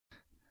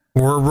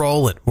We're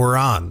rolling. We're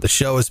on. The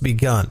show has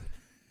begun.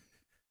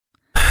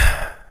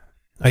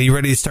 Are you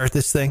ready to start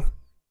this thing?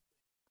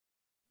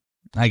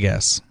 I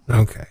guess.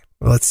 Okay.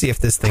 Well, let's see if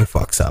this thing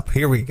fucks up.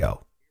 Here we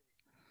go.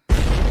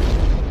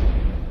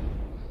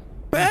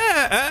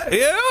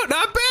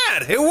 Not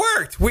bad. It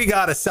worked. We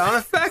got a sound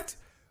effect.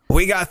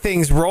 We got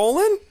things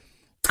rolling.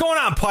 What's going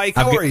on, Pike?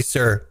 How are you,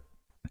 sir?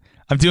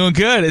 I'm doing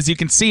good. As you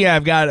can see,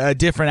 I've got a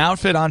different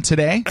outfit on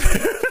today,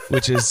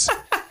 which is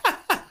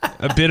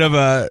a bit of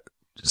a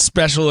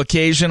special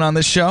occasion on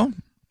this show.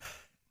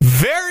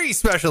 Very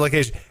special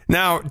occasion.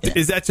 Now,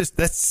 is that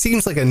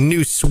seems like a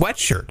new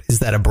sweatshirt? Is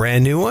that a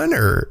brand new one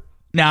or?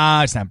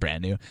 Nah, it's not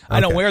brand new. Okay. I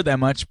don't wear it that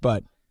much,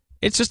 but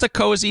it's just a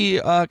cozy,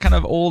 kind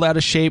of old, out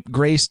of shape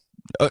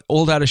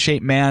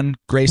man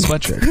gray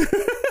sweatshirt.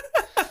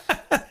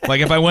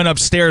 Like if I went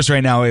upstairs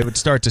right now, it would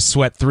start to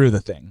sweat through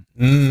the thing.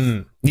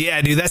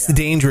 Yeah, dude, that's the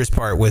dangerous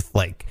part with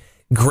like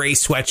gray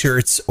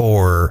sweatshirts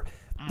or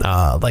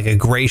like a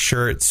gray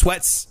shirt.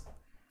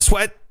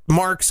 Sweat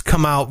marks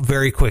come out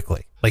very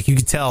quickly. Like you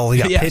can tell,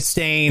 you got pit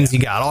stains, you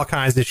got all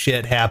kinds of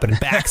shit happening.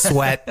 Back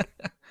sweat.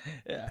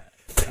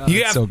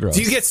 So gross.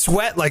 Do you get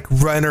sweat like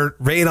right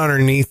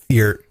underneath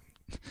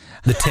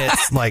the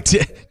tits, like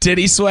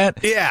titty sweat?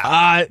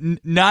 Yeah.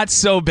 Not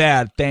so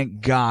bad,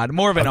 thank God.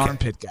 More of an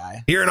armpit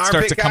guy. You're an armpit guy?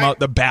 Start to guy? Come out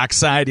the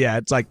backside. Yeah,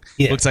 it's like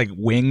looks like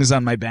wings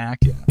on my back.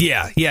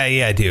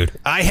 Yeah, dude.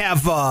 I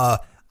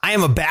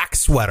am a back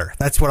sweater.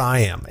 That's what I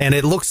am, and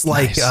it looks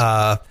like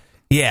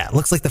it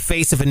looks like the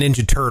face of a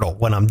Ninja Turtle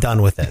when I'm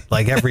done with it.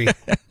 Like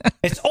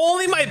it's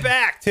only my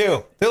back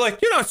too. They're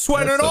like, you're not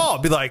sweating at all.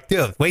 I'll be like,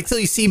 dude, wait till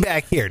you see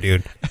back here,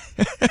 dude.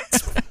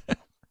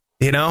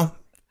 You know,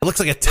 it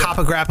looks like a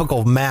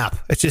topographical map.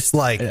 It's just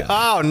like,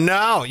 oh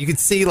no, you can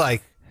see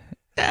like,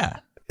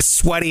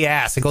 sweaty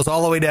ass. It goes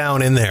all the way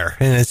down in there,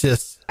 and it's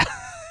just,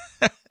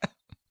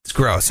 it's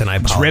gross. And I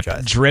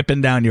apologize.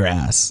 Dripping down your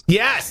ass.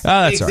 Yes,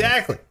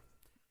 exactly. Right.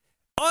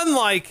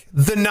 Unlike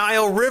the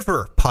Nile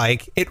River,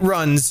 Pike, it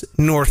runs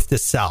north to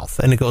south,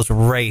 and it goes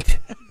right.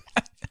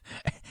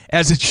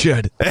 As it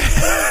should.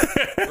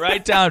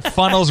 Right down,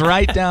 funnels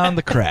right down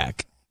the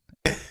crack.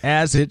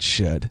 As it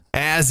should.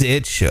 As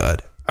it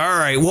should. All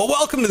right, well,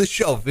 welcome to the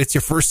show. If it's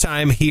your first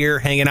time here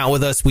hanging out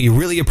with us, we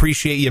really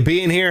appreciate you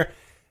being here.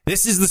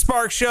 This is the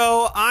Sparks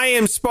Show. I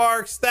am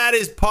Sparks. That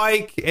is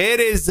Pike.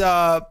 It's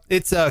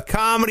a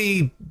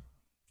comedy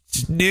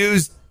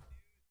news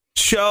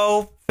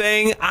show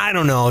thing. I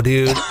don't know,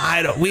 dude.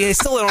 We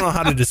still don't know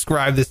how to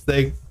describe this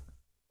thing.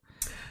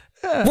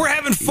 We're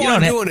having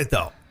fun doing it,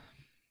 though.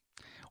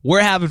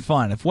 We're having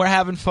fun. If we're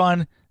having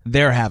fun,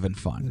 they're having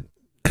fun.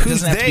 It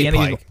Who's they,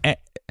 Pike?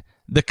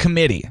 The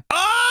committee.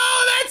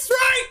 Oh, that's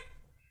right.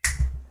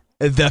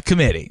 The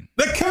committee.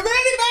 The committee,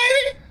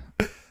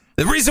 baby.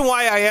 The reason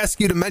why I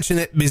ask you to mention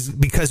it is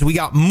because we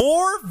got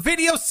more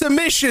video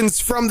submissions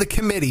from the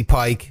committee,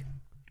 Pike.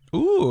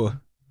 Ooh.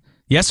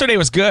 Yesterday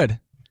was good.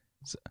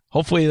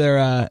 Hopefully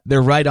they're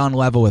right on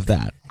level with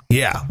that.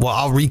 Yeah, well,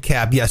 I'll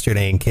recap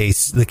yesterday in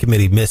case the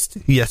committee missed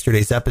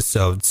yesterday's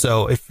episode.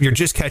 So if you're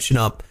just catching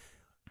up,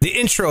 the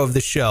intro of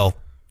the show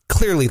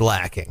clearly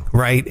lacking,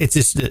 right? It's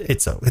just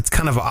it's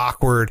kind of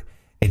awkward.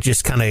 It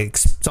just kind of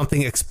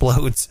something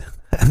explodes,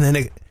 and then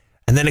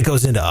it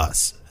goes into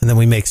us, and then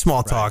we make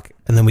small talk,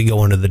 and then we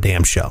go into the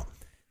damn show.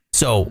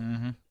 So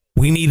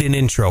we need an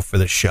intro for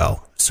the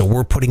show. So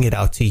we're putting it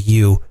out to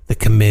you, the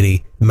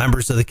committee,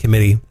 members of the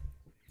committee.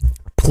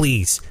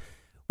 Please,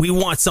 we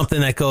want something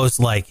that goes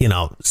like,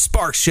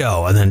 Spark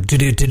Show, and then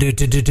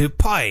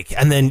Pike,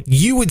 and then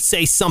you would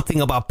say something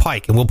about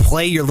Pike, and we'll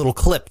play your little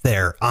clip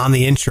there on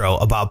the intro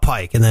about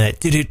Pike, and then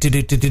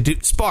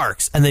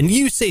Sparks, and then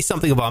you say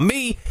something about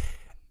me.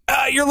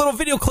 Your little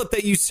video clip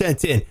that you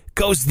sent in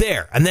goes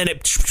there, and then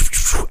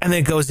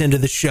it goes into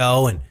the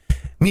show, and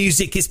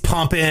music is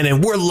pumping,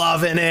 and we're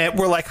loving it.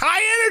 We're like,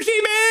 high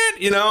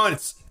energy, man, and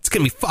it's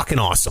gonna be fucking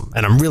awesome,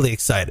 and I'm really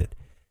excited.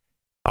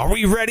 Are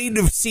we ready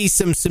to see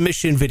some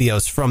submission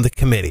videos from the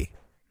committee?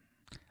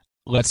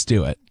 Let's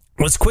do it.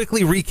 Let's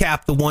quickly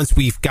recap the ones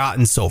we've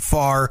gotten so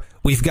far.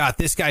 We've got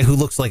this guy who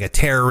looks like a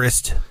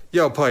terrorist.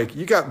 Yo, Pike,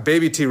 you got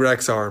baby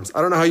T-Rex arms.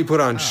 I don't know how you put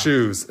on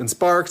shoes. And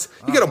Sparks,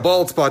 you got a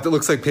bald spot that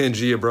looks like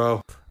Pangea,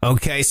 bro.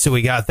 Okay, so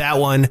we got that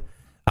one.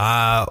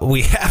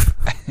 We have...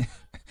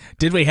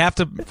 Did we have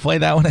to play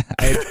that one?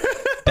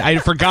 I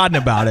had forgotten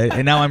about it,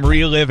 and now I'm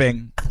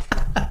reliving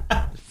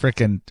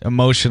freaking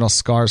emotional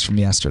scars from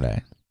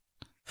yesterday.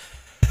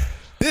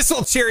 This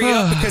will cheer you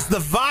up because the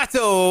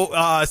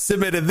Vato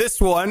submitted this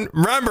one.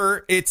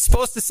 Remember, it's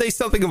supposed to say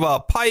something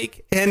about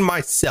Pike and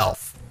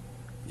myself.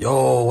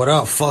 Yo, what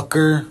up,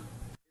 fucker?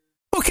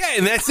 Okay,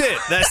 and that's it.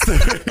 That's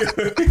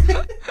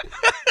the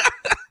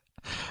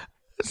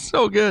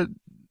so good.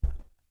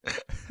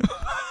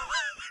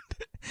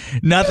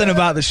 Nothing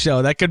about the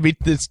show.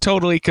 This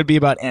totally could be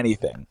about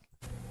anything.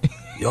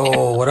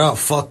 Yo, what up,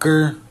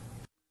 fucker?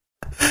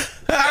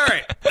 All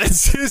right,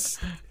 let's just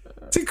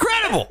It's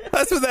incredible.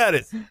 That's what that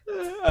is.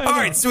 All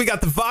right, so we got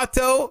the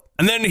Vato,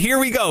 and then here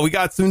we go. We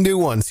got some new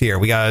ones here.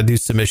 We got to do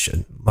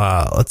submission.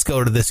 Let's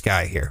go to this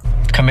guy here.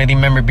 Committee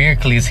member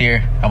Beercles here,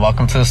 and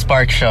welcome to the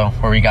Spark Show,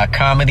 where we got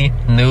comedy,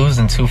 news,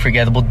 and two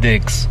forgettable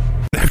dicks.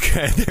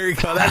 Okay, there you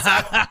go. That's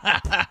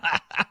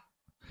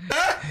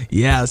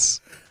Yes.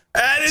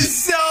 That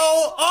is so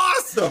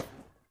awesome.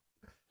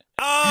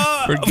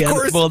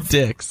 Forgettable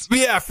dicks.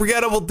 Yeah,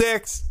 forgettable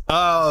dicks.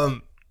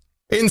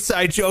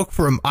 Inside joke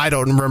from I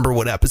don't remember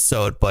what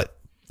episode, but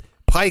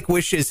Pike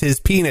wishes his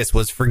penis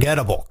was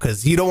forgettable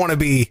because you don't want to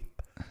be.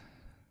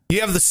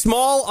 You have the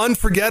small,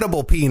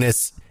 unforgettable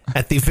penis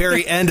at the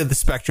very end of the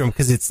spectrum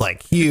because it's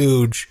like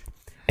huge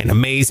and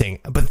amazing.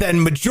 But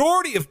then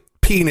majority of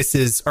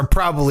penises are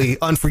probably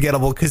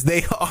unforgettable because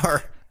they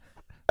are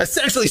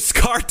essentially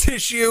scar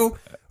tissue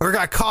or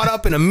got caught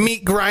up in a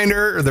meat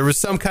grinder or there was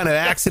some kind of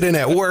accident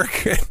at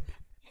work.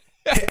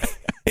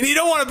 And you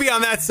don't want to be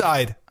on that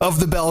side of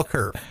the bell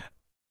curve.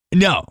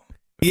 No.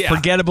 Yeah.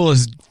 Forgettable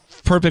is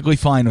perfectly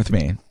fine with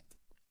me.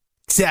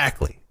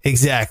 Exactly.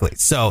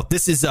 So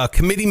this is a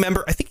committee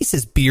member. I think he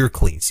says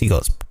Beercles. He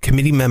goes,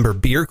 committee member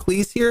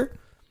Beercles here.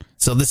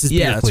 So this is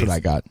Yeah, Beercles. that's what I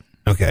got.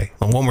 Okay.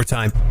 Well, one more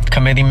time.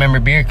 Committee member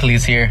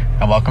Beercles here,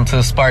 and welcome to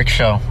the Spark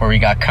Show, where we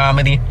got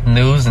comedy,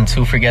 news, and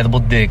two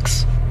forgettable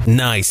dicks.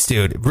 Nice,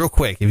 dude. Real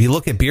quick, if you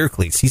look at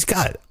Beercles, he's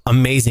got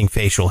amazing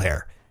facial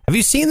hair. Have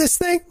you seen this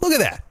thing? Look at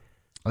that.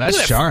 Well, that's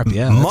Look at sharp, that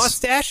yeah.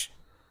 Mustache.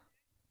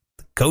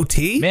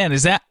 Goatee. Man,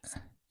 is that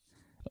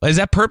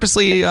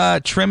purposely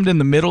trimmed in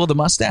the middle of the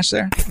mustache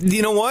there?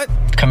 You know what?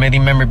 Committee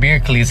member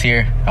Beercles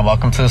here, and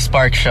welcome to the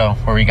Spark Show,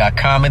 where we got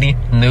comedy,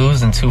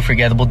 news, and two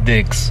forgettable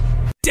dicks.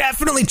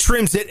 Definitely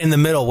trims it in the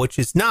middle, which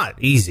is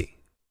not easy.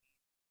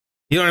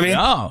 You know what I mean?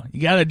 No,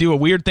 you got to do a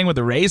weird thing with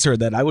a razor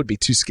that I would be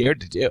too scared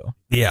to do.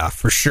 Yeah,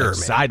 for sure, man.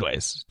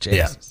 Sideways.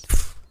 Jesus. Yeah.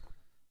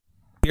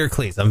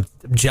 Beercles, I'm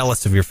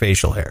jealous of your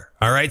facial hair.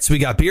 All right, so we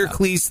got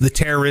Beercles, the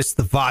terrorist,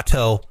 the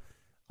Vato.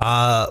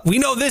 We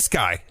know this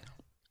guy.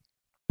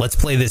 Let's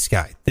play this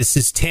guy. This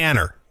is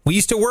Tanner. We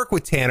used to work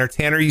with Tanner.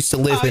 Tanner used to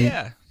live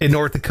in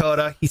North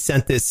Dakota. He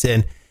sent this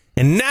in.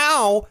 And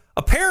now,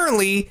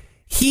 apparently,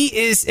 he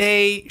is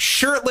a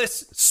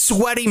shirtless,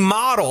 sweaty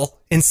model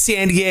in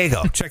San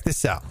Diego. Check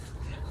this out.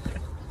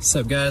 What's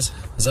up, guys?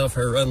 I was out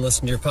for a run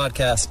listening to your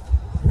podcast.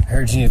 I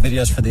heard you need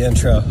videos for the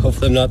intro.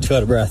 Hopefully I'm not too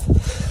out of breath.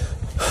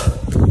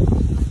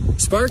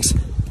 Sparks?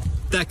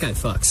 That guy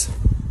fucks.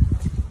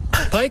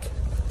 Pike?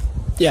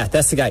 Yeah,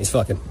 that's the guy he's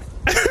fucking.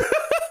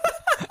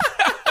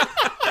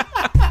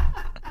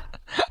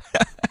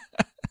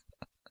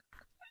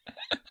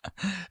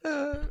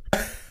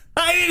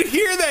 I didn't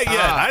hear that yet.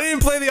 I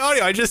didn't play the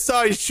audio. I just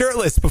saw he's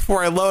shirtless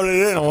before I loaded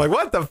it in. I'm like,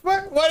 what the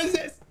fuck? What is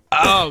this?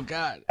 Oh,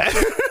 God. That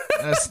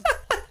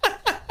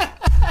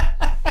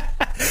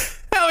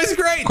was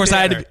great. Of course, Tanner.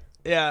 I had to.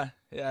 Yeah,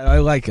 I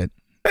like it.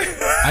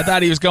 I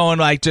thought he was going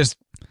like just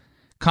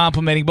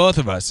complimenting both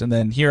of us, and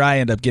then here I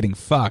end up getting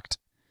fucked.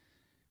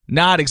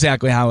 Not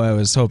exactly how I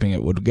was hoping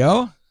it would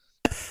go,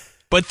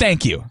 but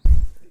thank you.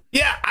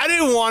 Yeah, I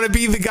didn't want to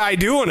be the guy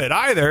doing it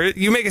either.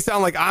 You make it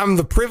sound like I'm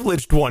the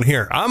privileged one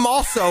here. I'm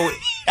also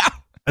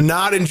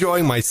not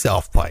enjoying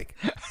myself, Pike.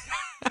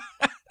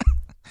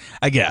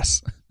 I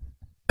guess.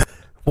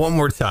 One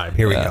more time.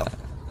 Here we go.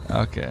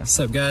 Okay. What's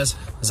up, guys?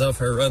 I was out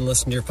for a run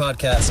listening to your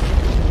podcast.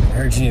 I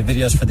heard you need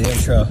videos for the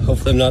intro.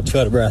 Hopefully I'm not too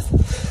out of breath.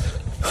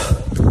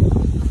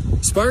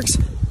 Sparks?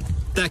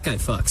 That guy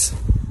fucks.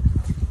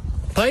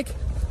 Pike?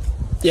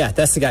 Yeah,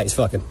 that's the guy he's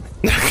fucking.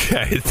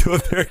 Okay, so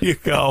there you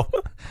go.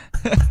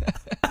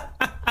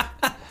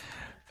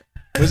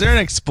 Was there an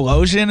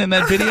explosion in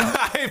that video?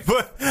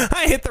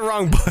 I hit the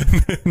wrong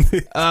button.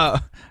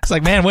 It's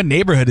like, man, what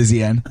neighborhood is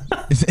he in?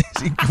 Is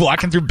he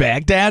walking through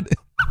Baghdad?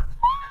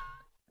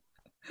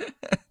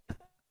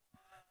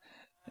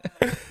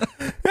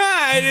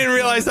 I didn't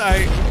realize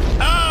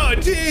Oh,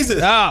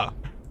 Jesus. Oh.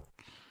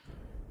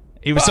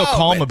 He was so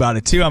calm man. about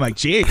it, too. I'm like,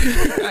 gee,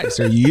 guys,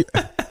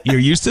 you're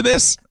used to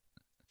this?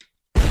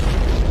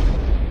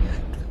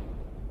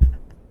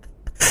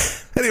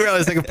 I didn't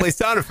realize I could play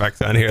sound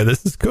effects on here.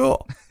 This is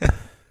cool.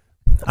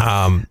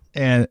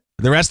 And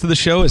the rest of the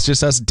show is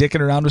just us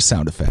dicking around with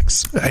sound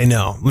effects. I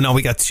know. No,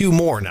 we got two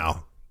more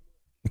now.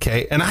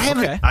 Okay. And I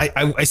haven't, Okay.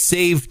 I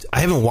saved,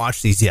 I haven't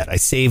watched these yet. I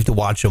saved to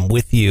watch them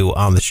with you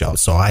on the show.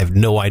 So I have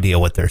no idea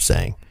what they're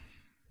saying.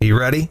 Are you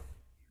ready?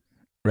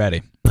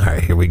 Ready. All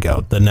right, here we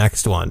go. The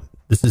next one.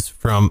 This is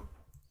from,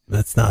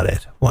 that's not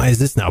it. Why is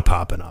this now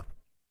popping up?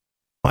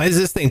 Why is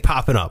this thing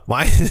popping up?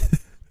 Why?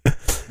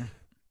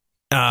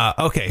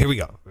 Okay, here we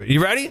go.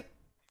 You ready?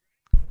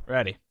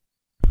 Ready.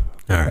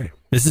 All right.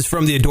 This is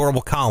from the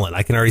adorable Colin.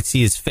 I can already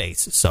see his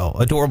face. So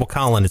adorable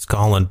Colin is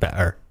calling back,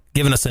 or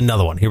giving us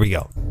another one. Here we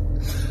go.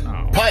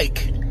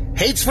 Pike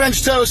hates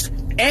French toast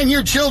and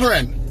your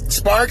children.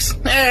 Sparks,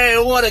 hey,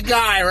 what a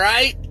guy,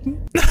 right?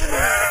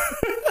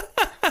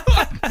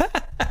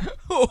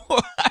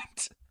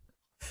 What?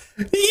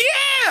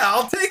 Yeah,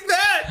 I'll take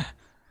that.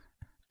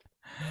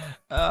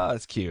 Oh,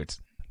 that's cute.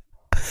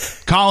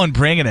 Colin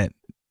bringing it.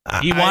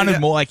 He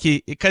wanted more, like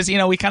because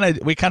we kind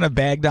of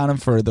bagged on him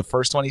for the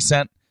first one he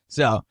sent,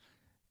 so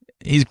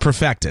he's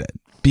perfected it.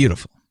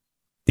 Beautiful.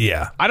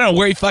 Yeah. I don't know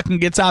where he fucking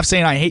gets off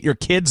saying I hate your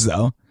kids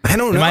though. I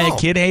don't know. Am I a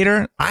kid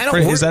hater? I don't.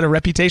 Is that a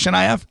reputation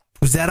I have?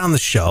 Was that on the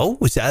show?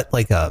 Was that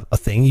like a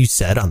thing you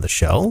said on the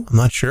show? I'm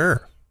not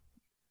sure.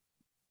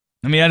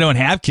 I mean, I don't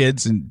have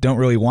kids and don't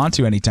really want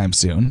to anytime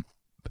soon,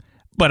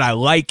 but I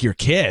like your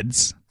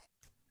kids.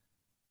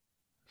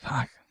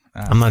 Fuck.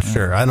 I'm not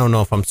sure. I don't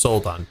know if I'm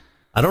sold on.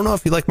 I don't know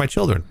if you like my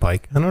children,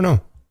 Pike. I don't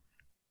know.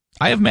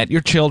 I have met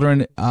your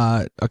children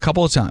a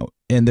couple of times,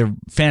 and they're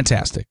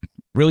fantastic.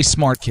 Really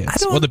smart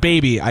kids. Well, the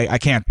baby, I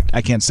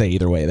can't say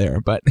either way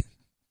there, but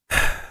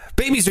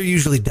babies are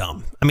usually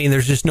dumb. I mean,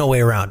 there's just no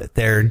way around it.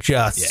 They're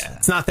just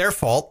it's not their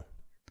fault.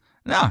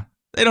 No,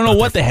 they don't know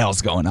what the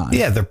hell's going on.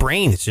 Yeah, their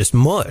brain is just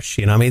mush.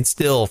 I mean, it's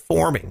still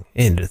forming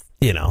into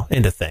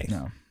things.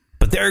 No.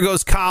 But there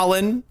goes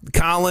Colin.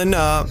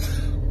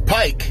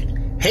 Pike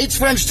hates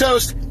French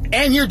toast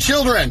and your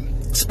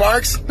children.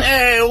 Sparks,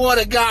 hey, what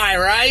a guy,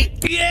 right?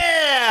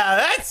 Yeah,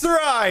 that's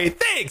right.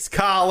 Thanks,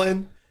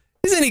 Colin.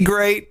 Isn't he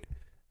great?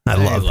 I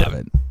love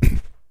it.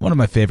 One of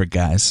my favorite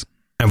guys.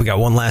 And we got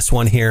one last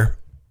one here.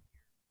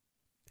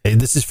 Hey,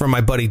 this is from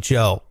my buddy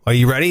Joe. Are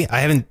you ready? I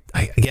haven't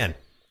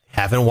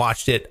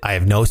watched it. I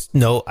have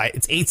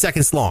it's 8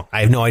 seconds long.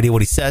 I have no idea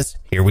what he says.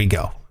 Here we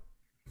go.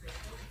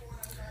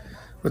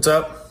 What's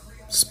up?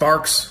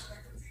 Sparks,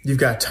 you've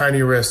got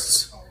tiny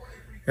wrists.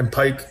 And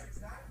Pike,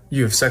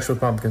 you have sex with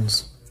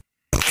pumpkins.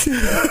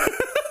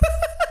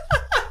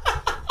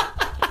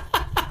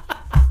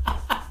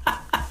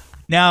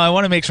 Now, I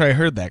want to make sure I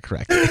heard that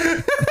correctly.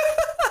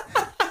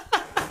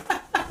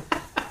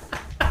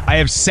 I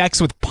have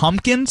sex with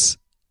pumpkins?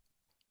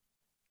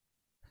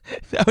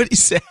 Is that what he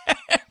said?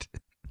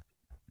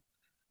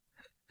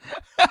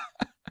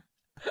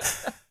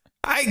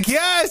 I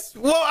guess.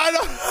 Well, I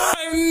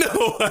have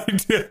no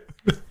idea.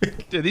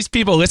 Dude, these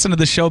people listen to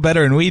the show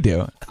better than we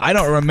do. I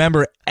don't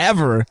remember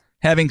ever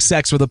having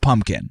sex with a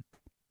pumpkin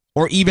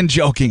or even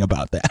joking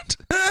about that.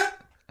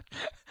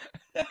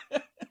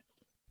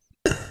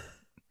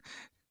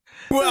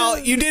 Well,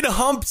 you did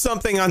hump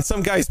something on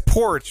some guy's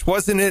porch.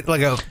 Wasn't it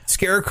like a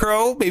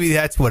scarecrow? Maybe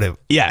that's what it...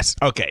 Yes.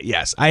 Okay.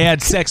 Yes. I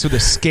had sex with a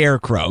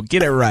scarecrow.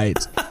 Get it right.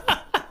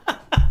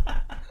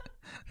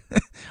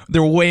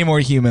 They're way more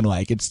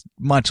human-like. It's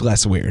much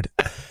less weird.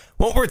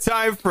 One more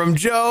time from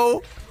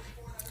Joe.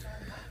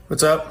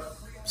 What's up?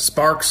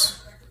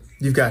 Sparks,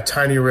 you've got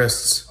tiny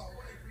wrists.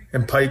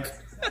 And Pike,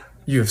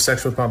 you have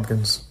sex with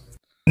pumpkins.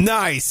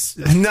 Nice.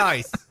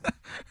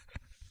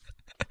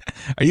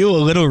 Are you a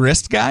little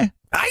wrist guy?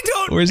 I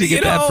don't. Where does he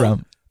get that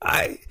from?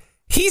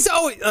 He's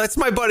always. That's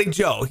my buddy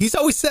Joe. He's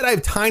always said I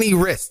have tiny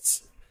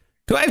wrists.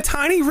 Do I have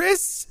tiny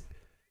wrists?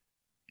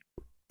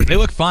 They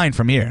look fine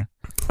from here.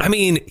 I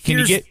mean, can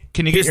you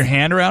get your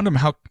hand around them?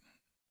 How?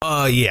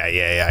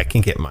 Yeah. I can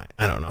get my.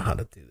 I don't know how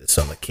to do this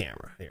on the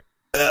camera here.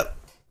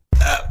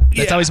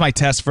 That's always my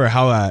test for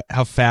how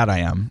fat I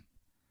am,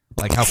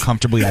 like how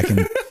comfortably I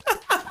can.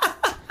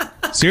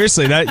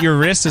 Seriously, that your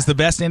wrist is the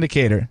best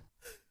indicator.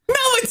 No,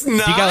 it's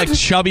not. If you got like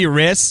chubby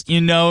wrists, you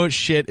know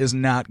shit is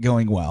not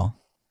going well.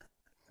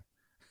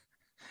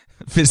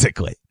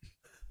 Physically.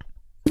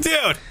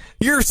 Dude,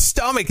 your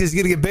stomach is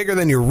going to get bigger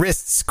than your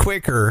wrists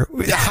quicker.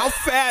 How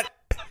fat?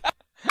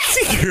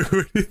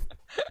 Dude.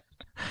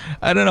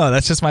 I don't know.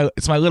 That's just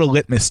it's my little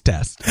litmus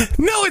test.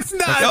 No, it's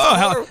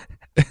not.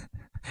 Like,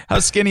 how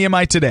skinny am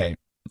I today?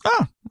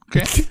 Oh,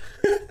 okay.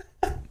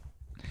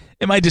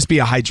 It might just be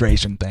a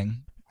hydration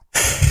thing.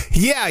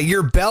 Yeah,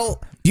 your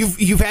belt.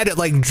 You've had to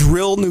like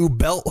drill new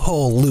belt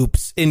hole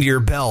loops into your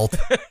belt,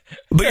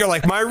 but you're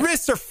like, my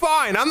wrists are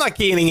fine. I'm not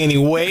gaining any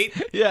weight.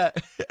 Yeah,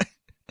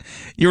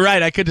 you're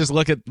right. I could just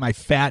look at my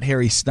fat,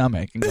 hairy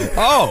stomach and go,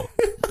 "Oh,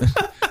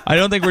 I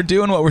don't think we're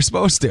doing what we're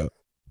supposed to."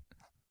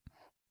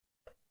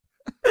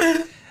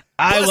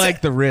 I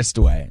like the wrist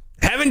way.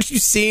 Haven't you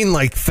seen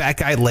like fat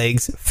guy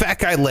legs? Fat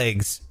guy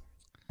legs.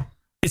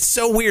 It's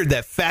so weird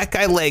that fat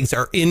guy legs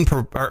are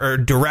are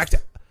direct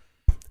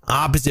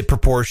opposite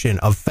proportion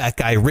of fat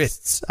guy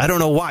wrists. I don't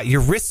know why.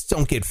 Your wrists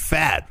don't get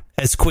fat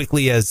as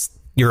quickly as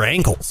your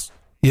ankles.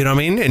 You know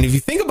what I mean? And if you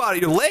think about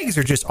it, your legs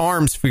are just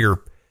arms for your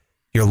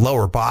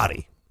lower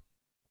body.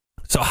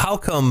 So how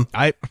come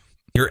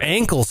your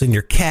ankles and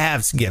your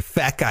calves get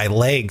fat guy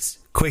legs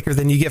quicker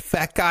than you get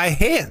fat guy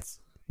hands?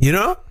 You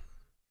know?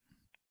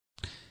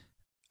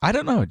 I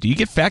don't know. Do you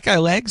get fat guy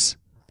legs?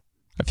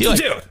 I feel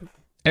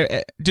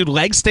like, dude,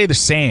 legs stay the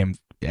same.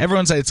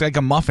 Everyone's like, it's like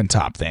a muffin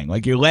top thing.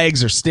 Like your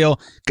legs are still,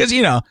 because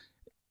your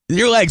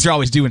legs are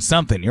always doing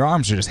something. Your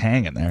arms are just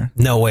hanging there.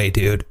 No way,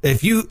 dude.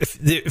 If you,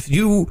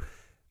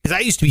 because I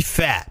used to be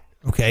fat.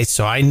 Okay,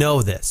 so I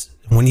know this.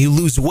 When you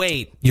lose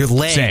weight, your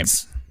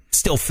legs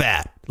still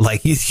fat.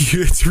 Like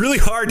it's really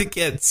hard to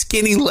get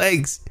skinny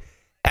legs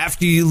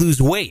after you lose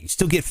weight. You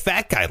still get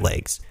fat guy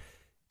legs.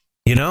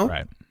 You know,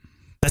 right?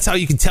 That's how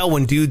you can tell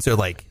when dudes are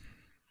like,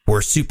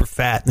 were super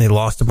fat and they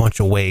lost a bunch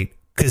of weight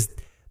because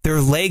their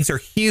legs are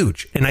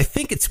huge. And I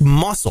think it's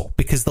muscle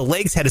because the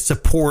legs had to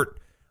support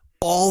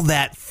all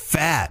that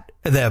fat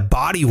the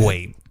body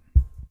weight.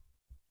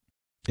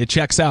 It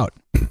checks out.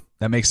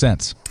 That makes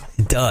sense.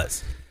 It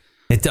does.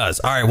 It does.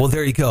 All right. Well,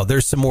 there you go.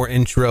 There's some more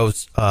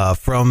intros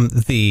from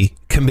the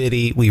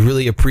committee. We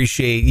really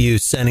appreciate you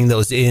sending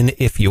those in.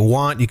 If you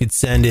want, you could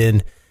send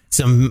in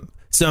some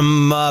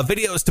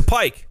videos to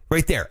Pike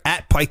right there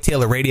at Pike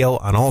Taylor Radio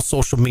on all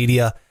social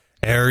media,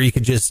 or you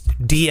could just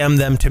DM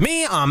them to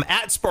me. I'm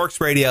at Sparks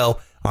Radio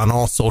on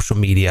all social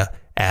media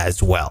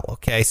as well.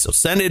 Okay. So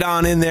send it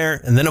on in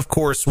there. And then, of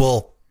course,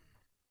 we'll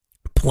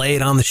play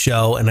it on the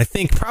show. And I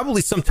think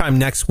probably sometime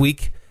next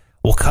week,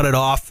 we'll cut it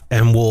off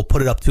and we'll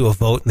put it up to a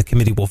vote, and the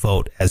committee will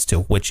vote as to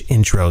which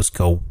intros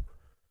go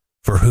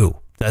for who.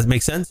 Does that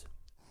make sense?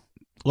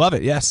 Love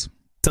it. Yes.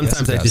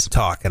 Sometimes yes, I just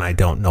talk and I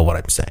don't know what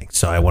I'm saying,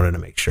 so I wanted to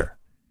make sure.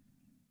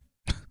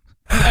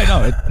 I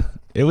know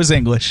it was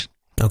English.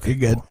 Okay,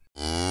 good.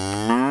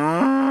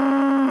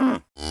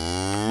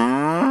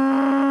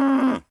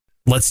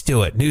 Let's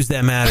do it. News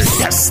that matters.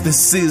 Yes,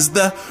 this is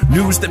the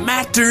news that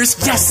matters.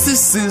 Yes,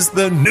 this is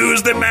the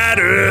news that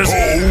matters.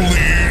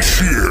 Holy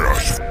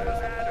shit.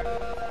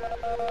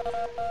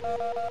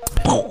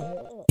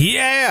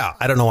 Yeah,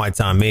 I don't know why it's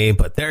on me,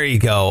 but there you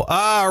go.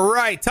 All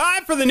right,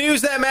 time for the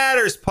news that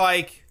matters,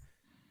 Pike.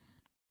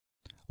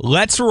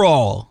 Let's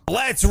roll.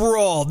 Let's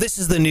roll. This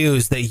is the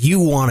news that you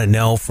want to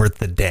know for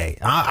the day.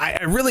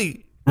 I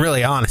really,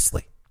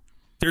 honestly,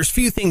 there's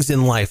few things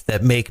in life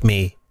that make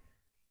me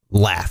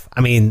laugh.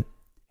 I mean,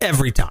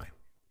 every time.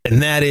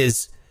 And that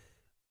is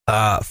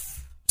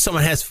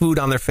someone has food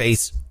on their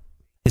face,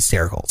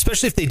 hysterical,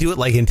 especially if they do it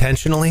like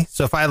intentionally.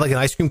 So if I had like an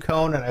ice cream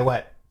cone and I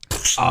went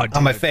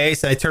on my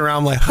face and I turn around,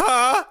 I'm like,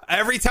 huh?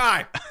 Every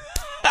time.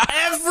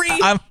 Every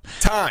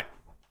time.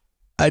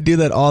 I do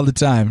that all the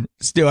time.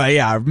 Still,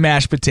 yeah,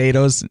 mashed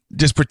potatoes.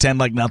 Just pretend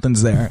like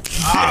nothing's there.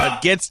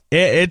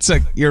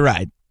 You're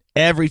right.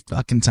 Every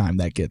fucking time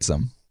that gets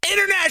them.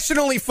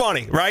 Internationally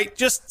funny, right?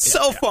 Just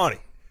so funny.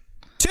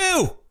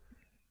 2,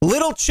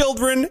 little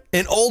children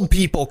and old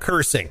people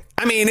cursing.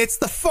 I mean, it's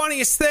the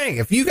funniest thing.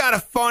 If you got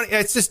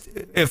it's just,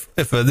 if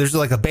there's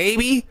like a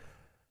baby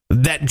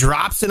that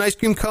drops an ice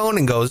cream cone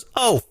and goes,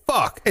 oh,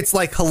 fuck. It's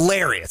like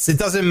hilarious. It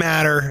doesn't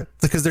matter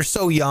because they're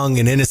so young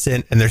and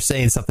innocent and they're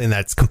saying something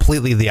that's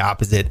completely the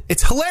opposite.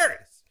 It's hilarious.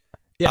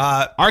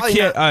 Yeah. Our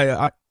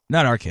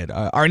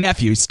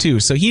nephews too.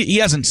 So he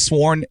hasn't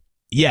sworn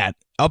yet.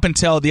 Up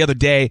until the other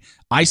day,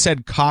 I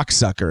said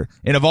cocksucker.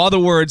 And of all the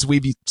words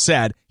we've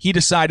said, he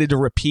decided to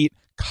repeat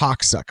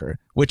cocksucker,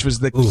 which was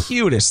the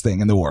cutest thing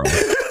in the world.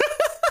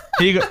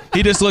 He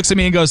just looks at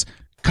me and goes,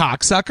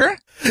 cocksucker?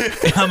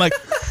 And I'm like,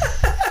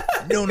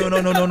 no.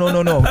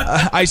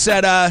 I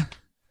said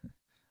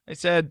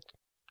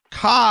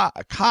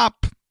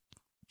cop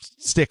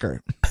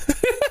sticker.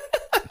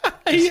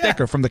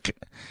 Sticker from the...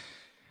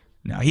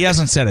 No, he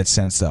hasn't said it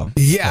since, though.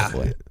 Yeah.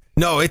 Hopefully.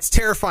 No, it's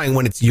terrifying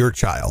when it's your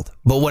child.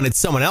 But when it's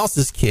someone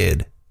else's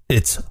kid,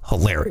 it's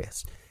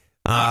hilarious.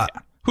 And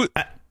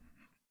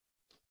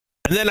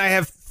then I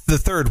have the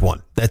third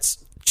one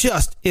that's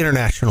just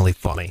internationally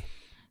funny.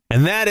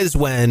 And that is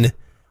when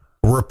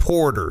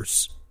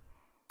reporters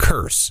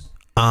curse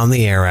on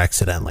the air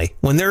accidentally.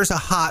 When there's a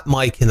hot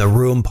mic in the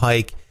room,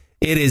 Pike,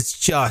 it is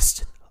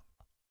just,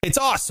 it's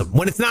awesome.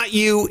 When it's not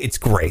you, it's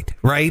great,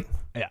 right?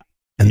 Yeah.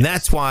 And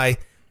that's why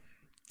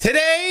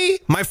today,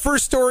 my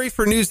first story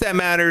for News That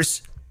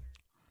Matters,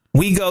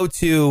 we go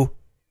to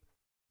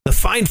the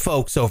fine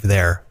folks over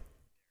there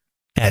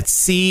at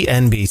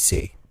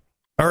CNBC.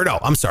 Or no,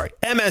 I'm sorry,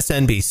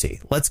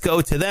 MSNBC. Let's go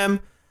to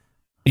them.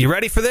 You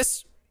ready for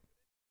this?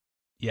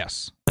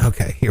 Yes.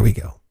 Okay, here we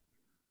go.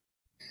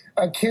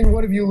 Kid,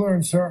 what have you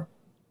learned, sir?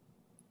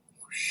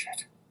 Oh,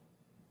 shit.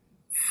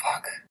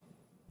 Fuck.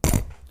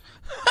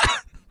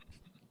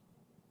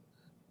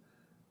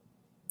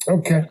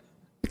 Okay.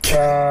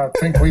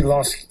 Think we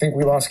lost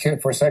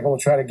Kid for a second. We'll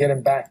try to get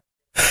him back.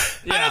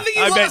 Yeah,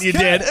 I bet you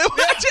did.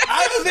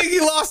 I don't think he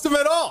lost him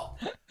at all.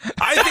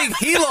 I think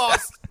he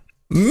lost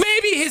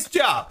maybe his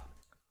job.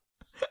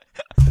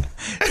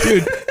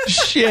 Dude,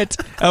 shit.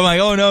 I'm like,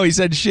 oh no, he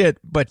said shit.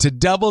 But to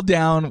double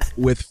down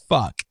with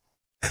fuck.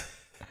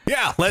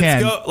 Yeah, let's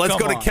Ken, go. Let's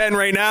go to Ken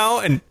right now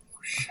and. Oh,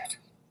 shit.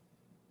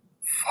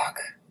 Fuck.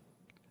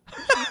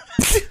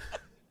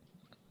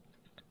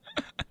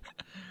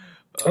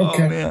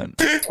 Okay. Oh, man.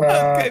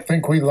 Okay.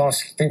 Think we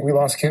lost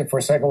Kid for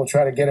a second. We'll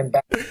try to get him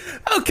back.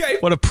 Okay.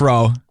 What a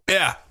pro.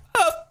 Yeah.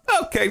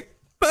 Okay.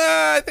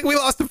 I think we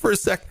lost him for a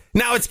sec.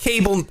 Now it's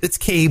cable. It's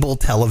cable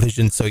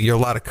television, so you're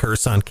allowed to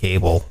curse on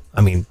cable.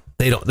 I mean,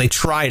 they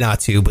try not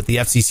to, but the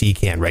FCC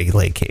can't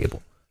regulate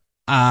cable.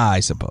 I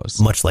suppose.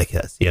 Much like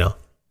this, you know.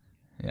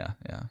 Yeah.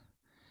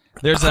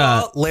 There's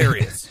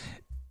hilarious.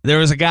 There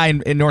was a guy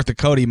in North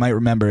Dakota, you might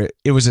remember.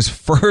 It was his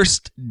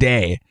first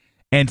day,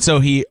 and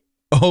so he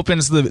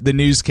opens the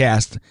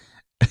newscast,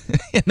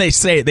 and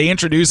they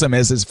introduce him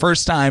as his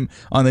first time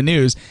on the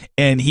news,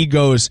 and he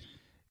goes,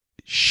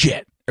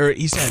 shit, or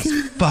he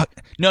says, fuck.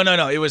 No.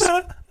 It was,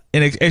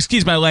 and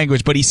excuse my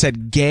language, but he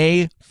said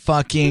gay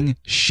fucking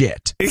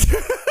shit.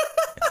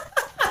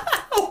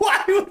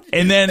 Why would you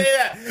and then say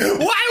that?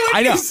 Why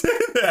would you say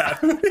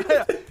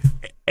that?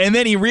 And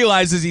then he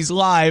realizes he's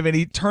live, and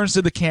he turns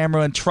to the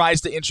camera and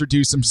tries to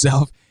introduce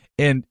himself.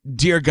 And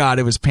dear God,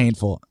 it was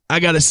painful. I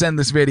got to send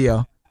this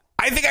video.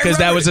 I think because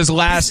that was his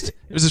last.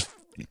 It was his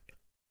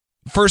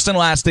first and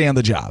last day on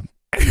the job.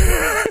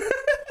 I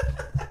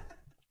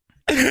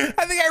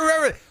think I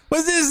remember.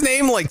 Was his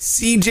name like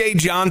CJ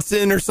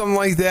Johnson or something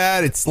like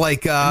that? It's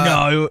like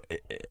no,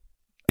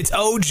 it's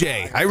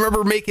OJ. I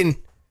remember making.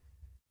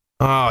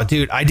 Oh,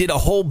 dude, I did a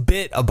whole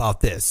bit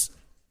about this.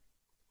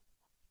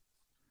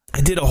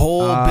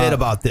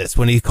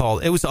 When he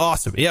called. It was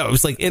awesome. Yeah, it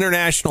was like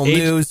international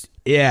news.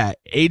 Yeah,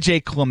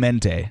 AJ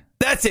Clemente.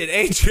 That's it,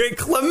 AJ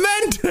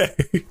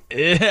Clemente.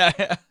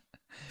 Yeah.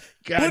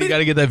 God, you got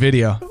to get that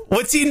video.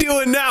 What's he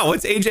doing now?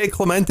 What's AJ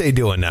Clemente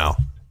doing now?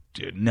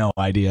 Dude, no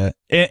idea.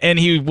 And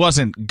he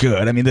wasn't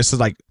good. I mean, this is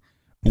like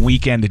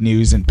weekend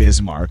news in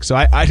Bismarck. So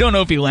I don't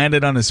know if he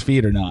landed on his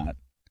feet or not.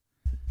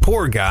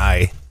 Poor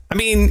guy. I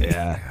mean,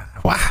 yeah.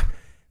 Wow.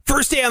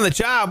 First day on the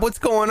job. What's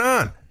going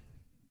on?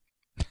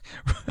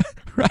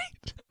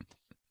 Right.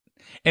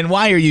 And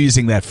why are you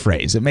using that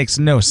phrase? It makes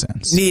no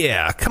sense.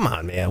 Yeah, come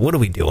on, man. What are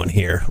we doing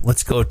here?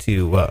 Let's go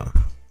to...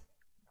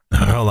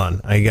 hold on.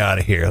 I got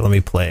it here. Let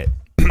me play it.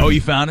 Oh, you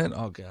found it?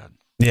 Oh, God.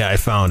 Yeah, I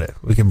found it.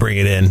 We can bring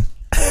it in.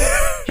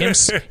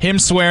 Him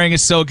swearing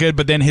is so good,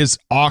 but then his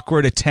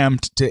awkward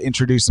attempt to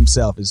introduce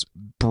himself is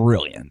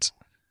brilliant.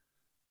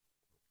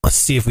 Let's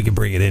see if we can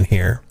bring it in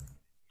here.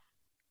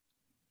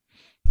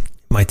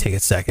 Might take a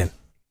second.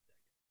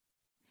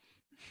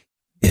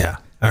 Yeah.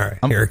 All right.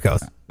 Here it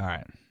goes. All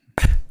right.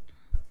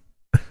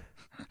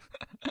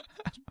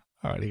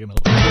 All right. You're going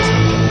to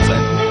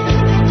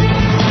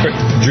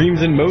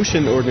Dreams in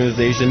Motion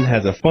organization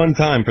has a fun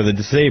time for the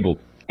disabled.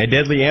 A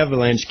deadly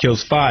avalanche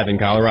kills 5 in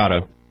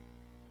Colorado.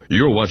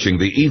 You're watching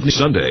the Evening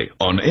Sunday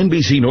on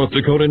NBC North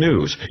Dakota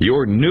News,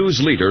 your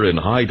news leader in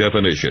high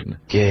definition.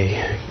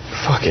 Gay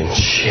fucking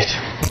shit.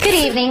 Good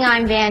evening,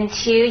 I'm Van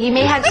Tu. You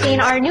may have seen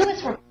our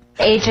newest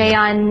AJ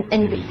on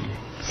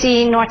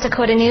NBC North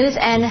Dakota News,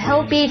 and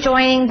he'll be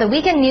joining the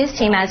weekend news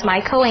team as my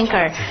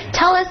co-anchor.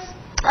 Tell us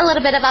a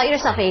little bit about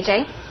yourself,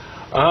 AJ.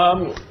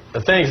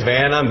 Thanks,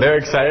 Van. I'm very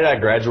excited. I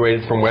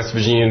graduated from West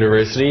Virginia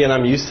University, and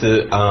I'm used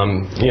to,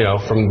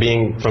 from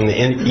being from the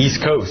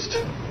East Coast.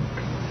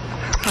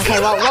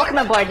 Okay, well, welcome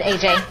aboard,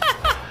 AJ.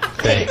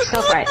 Thanks.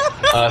 Go for it.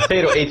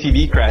 Fatal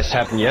ATV crash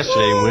happened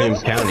yesterday in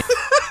Williams County.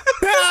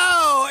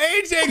 No,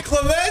 AJ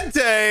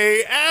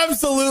Clemente,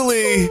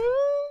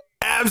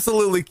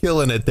 absolutely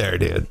killing it there,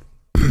 dude.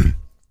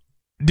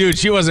 Dude,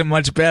 she wasn't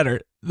much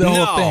better. The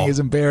whole thing is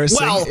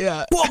embarrassing. Well,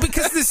 yeah. Well,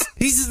 because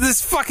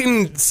this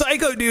fucking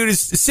psycho dude is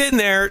sitting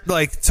there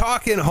like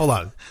talking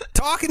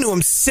to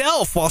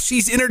himself while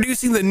she's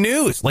introducing the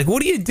news. Like,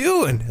 what are you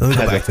doing? Let me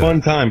go Has back a to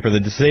fun time for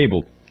the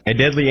disabled. A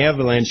deadly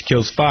avalanche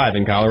kills 5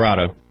 in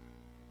Colorado.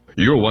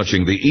 You're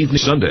watching the Evening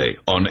Sunday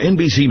on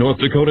NBC North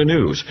Dakota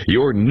News,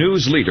 your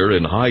news leader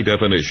in high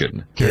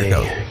definition. Here it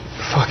goes.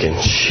 Fucking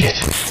shit.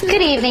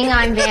 Good evening,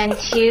 I'm Van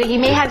Tu. You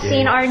may have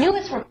seen our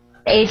newest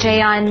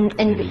AJ on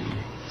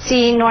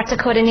NBC North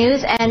Dakota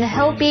News, and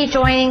he'll be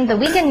joining the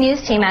weekend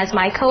news team as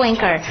my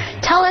co-anchor.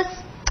 Tell us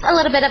a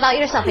little bit about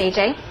yourself,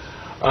 AJ.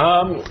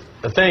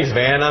 Thanks,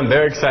 Van. I'm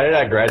very excited.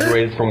 I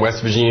graduated from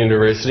West Virginia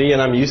University,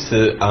 and I'm used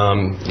to,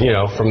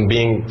 from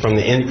being from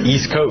the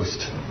East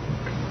Coast.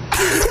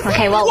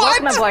 Okay, well,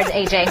 welcome aboard,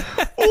 AJ.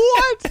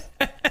 What?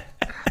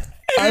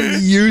 I'm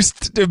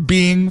used to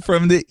being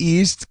from the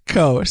East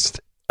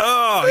Coast.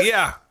 Oh,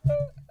 yeah.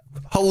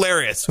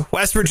 Hilarious.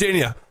 West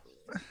Virginia.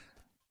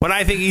 When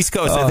I think East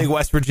Coast, I think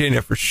West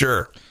Virginia for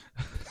sure.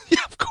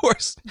 Yeah, of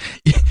course.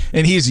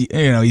 And he's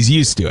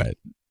used to it.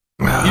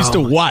 Used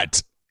to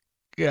what?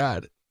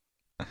 God.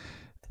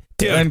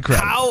 Dude,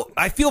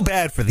 I feel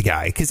bad for the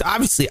guy because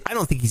obviously I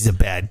don't think he's a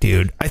bad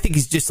dude. I think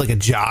he's just like a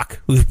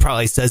jock who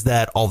probably says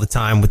that all the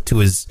time to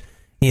his,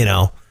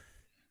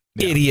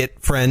 idiot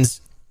friends.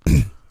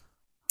 And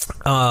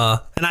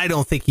I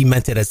don't think he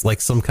meant it as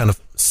like some kind of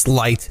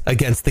slight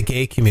against the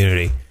gay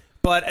community.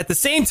 But at the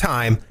same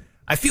time,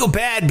 I feel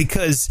bad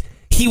because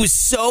he was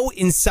so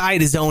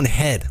inside his own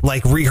head,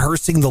 like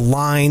rehearsing the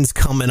lines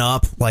coming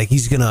up. Like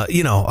he's going to,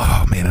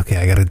 oh man, okay,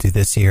 I got to do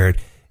this here. And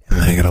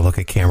then I got to look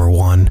at camera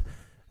 1.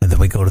 And then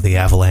we go to the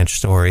avalanche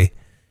story.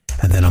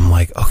 And then I'm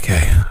like, okay,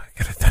 I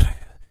gotta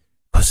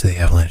post to the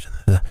avalanche.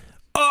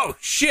 Oh,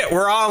 shit,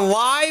 we're on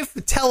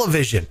live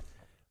television.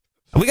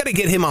 We got to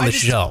get him on the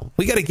show.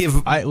 We got to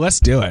give... let's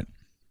do it.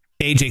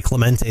 AJ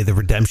Clemente the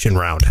redemption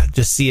round.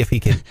 Just see if he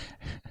can...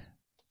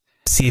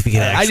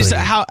 actually...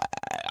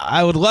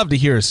 I would love to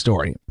hear his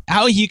story.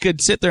 How he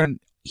could sit there and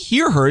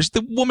hear her.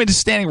 The woman is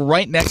standing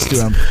right next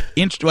to him,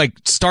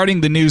 starting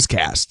the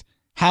newscast.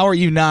 How are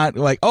you not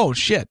like, oh,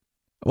 shit.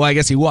 Well, I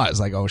guess he was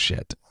like, oh,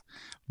 shit.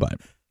 But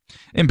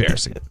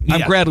embarrassing.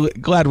 Yeah. I'm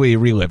glad we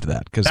relived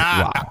that because,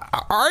 wow.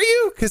 Are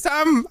you? Because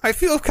I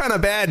feel kind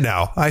of bad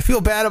now. I feel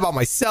bad about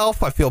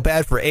myself. I feel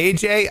bad for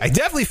AJ. I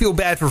definitely feel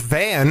bad for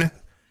Van,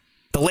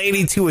 the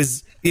lady to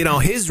his,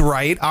 his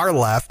right, our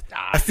left.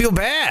 I feel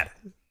bad.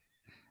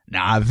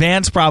 Nah,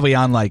 Van's probably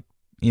on like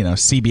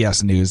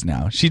CBS News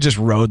now. She just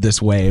rode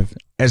this wave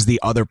as the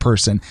other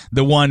person,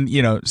 the one,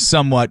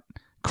 somewhat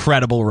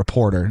credible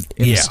reporter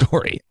in the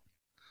story.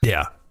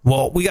 Yeah.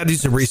 Well, we got to do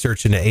some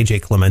research into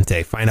AJ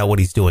Clemente, find out what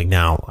he's doing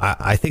now.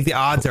 I think the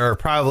odds are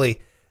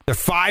probably they're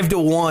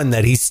 5-1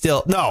 that he's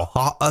still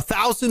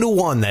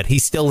 1,000-1 that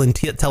he's still in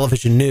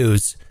television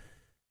news.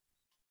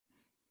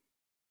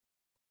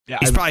 Yeah,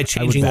 he's probably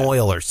changing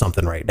oil or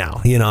something right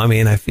now.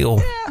 I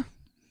feel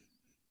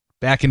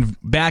back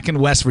in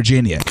West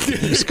Virginia,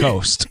 East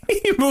Coast.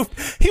 He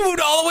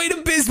moved all the way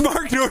to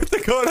Bismarck, North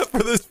Dakota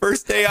for this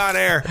first day on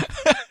air.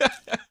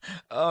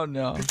 Oh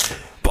no!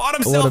 Bought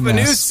himself a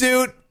new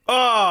suit.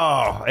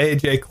 Oh,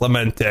 AJ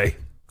Clemente,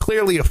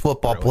 clearly a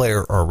football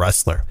player or a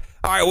wrestler.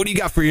 All right, what do you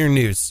got for your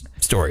news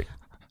story?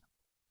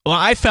 Well,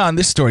 I found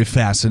this story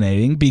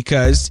fascinating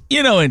because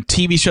in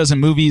TV shows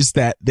and movies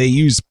that they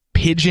use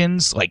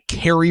pigeons, like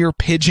carrier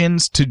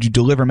pigeons, to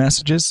deliver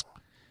messages.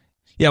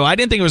 Yeah, well, I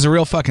didn't think it was a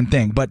real fucking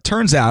thing, but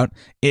turns out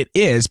it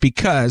is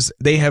because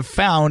they have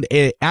found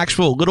an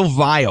actual little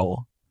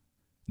vial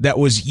that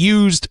was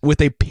used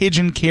with a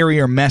pigeon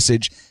carrier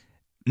message.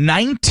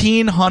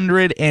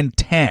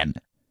 1910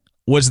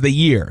 was the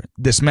year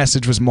this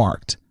message was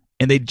marked,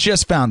 and they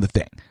just found the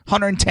thing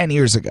 110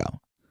 years ago.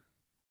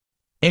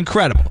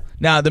 Incredible.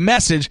 Now, the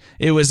message,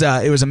 it was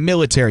a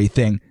military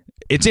thing.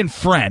 It's in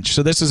French,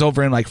 so this is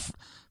over in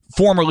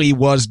formerly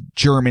was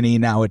Germany,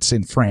 now it's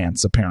in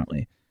France,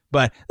 apparently.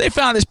 But they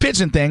found this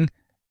pigeon thing,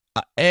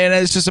 and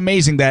it's just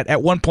amazing that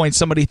at one point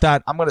somebody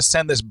thought, I'm going to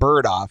send this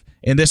bird off,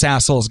 and this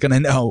asshole is going to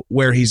know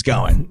where he's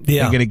going.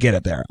 Yeah. And going to get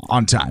it there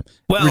on time.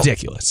 Well,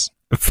 ridiculous.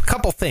 A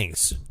couple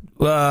things.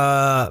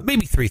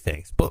 Maybe three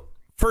things. But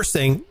first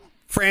thing,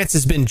 France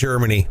has been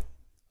Germany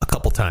a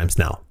couple times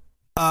now.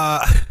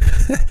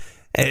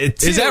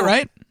 Is that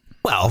right?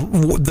 Well,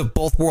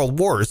 both world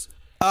wars.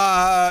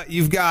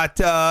 You've got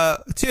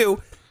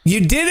two. You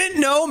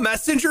didn't know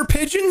messenger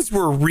pigeons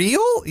were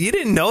real? You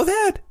didn't know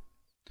that?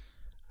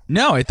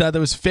 No, I thought that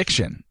was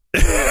fiction.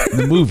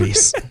 The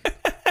movies.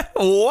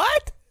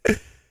 What?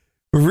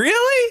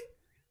 Really?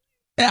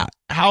 Yeah.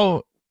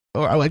 How?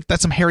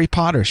 That's some Harry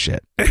Potter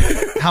shit.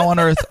 How on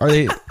earth are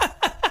they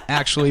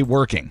actually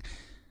working?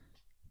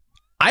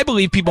 I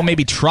believe people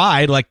maybe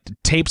tried,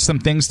 taped some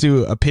things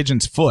to a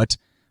pigeon's foot,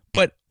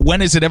 but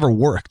when has it ever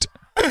worked?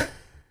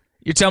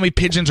 You tell me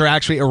pigeons are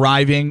actually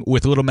arriving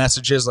with little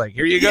messages like,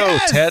 here you go,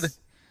 Ted.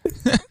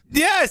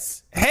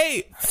 Yes.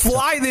 Hey,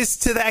 fly this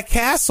to that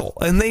castle.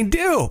 And they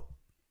do.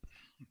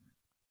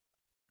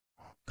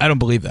 I don't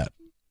believe that.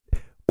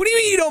 What do you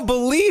mean you don't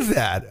believe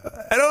that?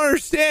 I don't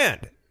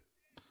understand.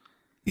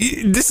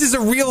 This is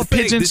a real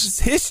thing. This is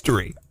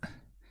history.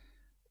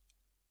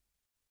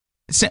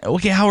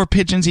 Okay, how are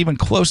pigeons even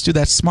close to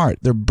that smart?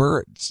 They're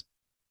birds.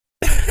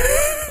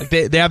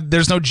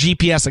 There's no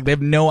GPS. They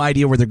have no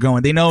idea where they're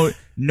going. They know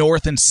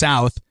north and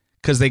south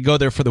because they go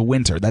there for the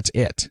winter. That's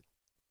it.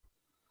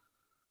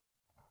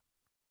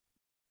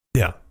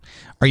 Yeah.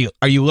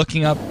 Are you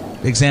looking up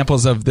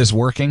examples of this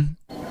working?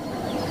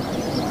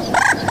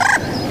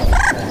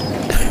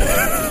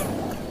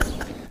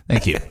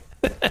 Thank you.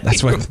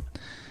 That's what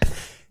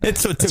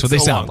they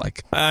sound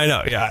like. I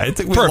know. Yeah, it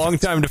took me a long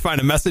time to find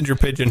a messenger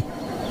pigeon.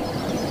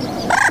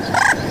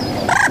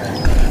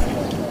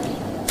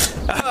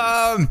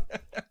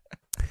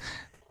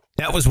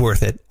 That was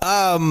worth it.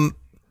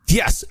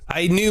 Yes,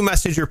 I knew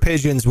messenger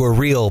pigeons were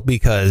real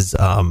because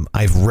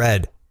I've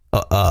read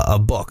a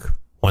book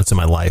once in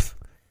my life.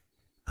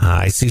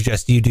 I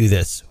suggest you do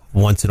this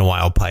once in a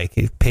while, Pike.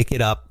 You pick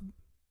it up,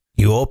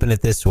 you open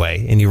it this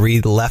way, and you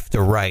read left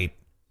to right,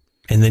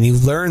 and then you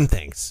learn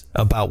things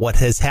about what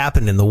has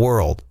happened in the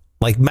world,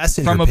 like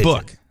messenger from a pigeon.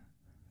 book.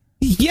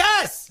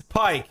 Yes,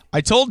 Pike.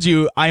 I told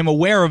you I'm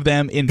aware of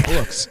them in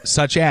books,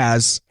 such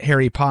as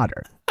Harry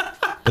Potter.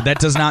 But that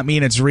does not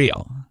mean it's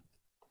real.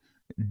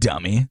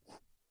 Dummy.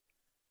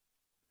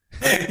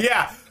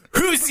 Yeah.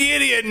 Who's the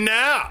idiot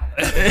now?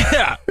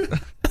 Yeah.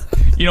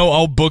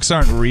 All books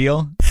aren't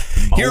real.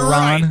 You're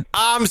right.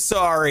 I'm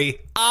sorry.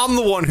 I'm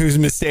the one who's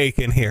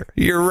mistaken here.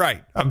 You're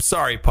right. I'm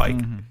sorry, Pike.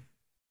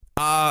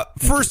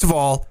 Mm-hmm. First of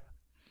all,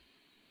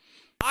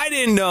 I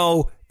didn't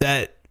know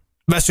that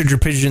messenger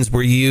pigeons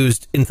were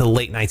used into the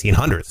late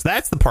 1900s.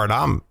 That's the part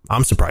I'm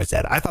surprised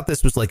at. I thought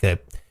this was like a,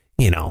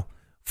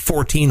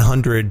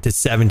 1400 to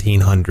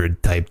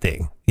 1700 type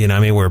thing.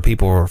 Where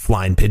people were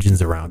flying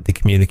pigeons around to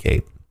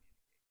communicate.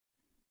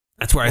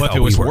 That's where I thought if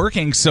it was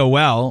working so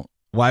well,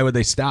 why would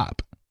they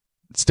stop?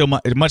 It's still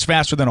much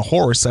faster than a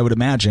horse, I would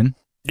imagine.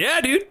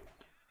 Yeah, dude.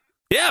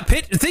 Yeah,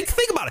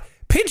 think about it.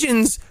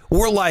 Pigeons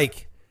were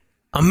like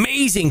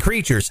amazing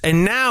creatures,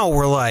 and now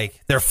we're like,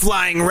 they're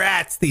flying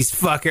rats, these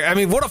fuckers. I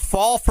mean, what a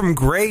fall from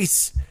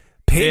grace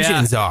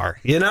pigeons are,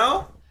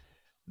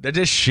 They're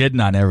just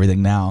shitting on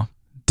everything now.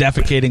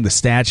 Defecating the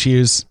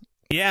statues.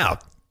 Yeah.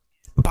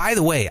 By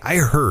the way, I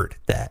heard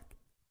that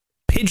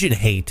pigeon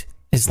hate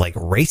is like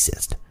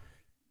racist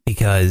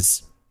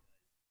because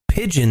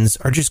pigeons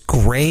are just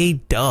gray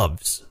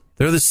doves.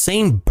 They're the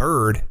same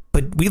bird,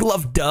 but we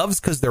love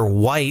doves because they're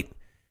white,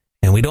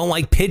 and we don't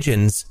like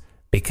pigeons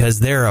because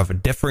they're of a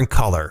different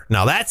color.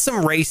 Now, that's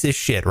some racist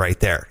shit right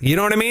there. You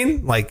know what I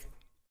mean? Like,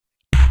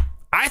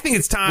 I think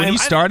it's time. When you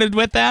started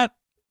with that,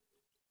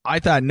 I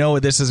thought, no,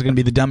 this is going to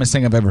be the dumbest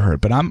thing I've ever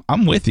heard. But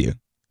I'm with you.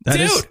 That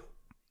is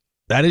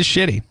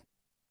shitty.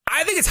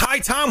 I think it's high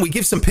time we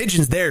give some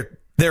pigeons their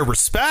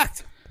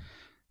respect.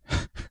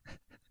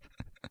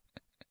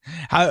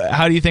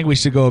 How do you think we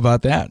should go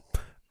about that?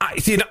 I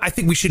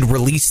think we should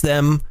release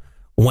them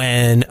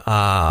when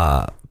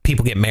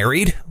people get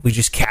married. We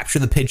just capture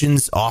the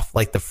pigeons off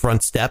like the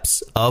front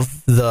steps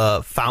of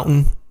the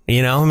fountain,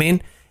 you know what I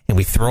mean? And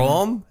we throw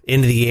them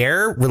into the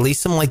air,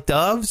 release them like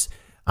doves.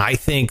 I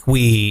think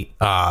we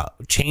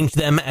change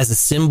them as a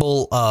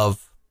symbol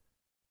of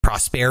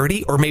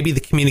prosperity, or maybe the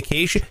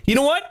communication. You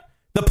know what?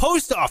 The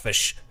post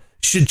office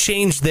should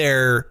change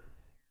their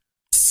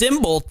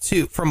symbol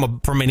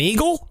from an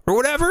eagle or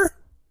whatever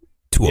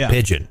to a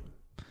pigeon.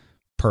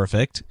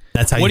 Perfect.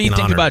 That's how. What do you can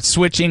think honor about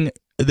switching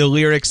the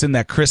lyrics in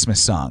that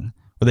Christmas song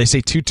where they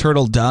say 2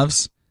 turtle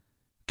doves?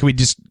 Can we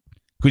just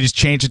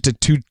change it to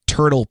 2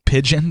 turtle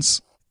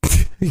pigeons?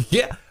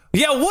 Yeah.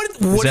 What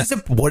is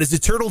it? What is a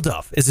turtle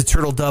dove? Is a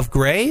turtle dove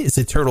gray? Is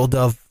a turtle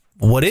dove?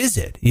 What is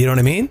it? You know what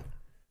I mean?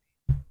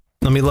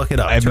 Let me look it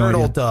up.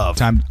 Turtle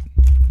dove.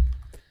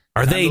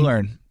 Are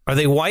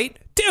they white?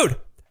 Dude,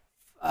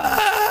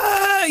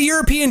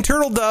 European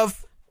turtle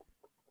dove,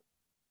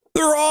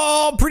 they're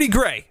all pretty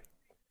gray.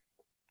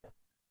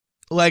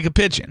 Like a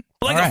pigeon.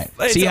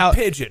 It's a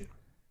pigeon.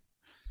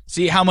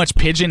 See how much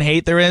pigeon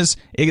hate there is?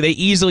 They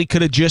easily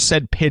could have just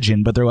said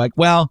pigeon, but they're like,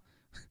 well,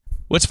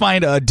 let's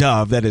find a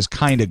dove that is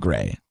kind of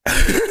gray.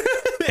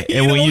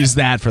 And we'll use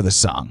that for the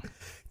song.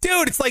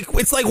 Dude, it's like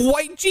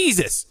white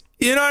Jesus.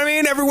 You know what I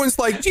mean? Everyone's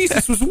like,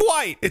 Jesus was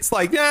white. It's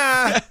like,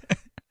 nah.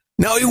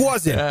 No, he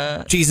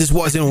wasn't. Jesus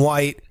wasn't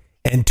white,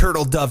 and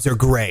turtle doves are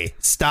gray.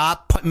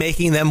 Stop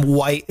making them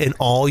white in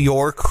all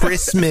your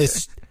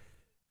Christmas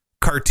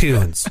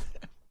cartoons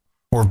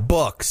or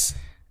books.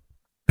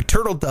 A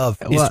turtle dove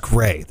is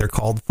gray. They're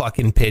called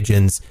fucking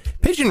pigeons.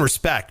 Pigeon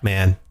respect,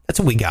 man. That's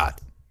what we got.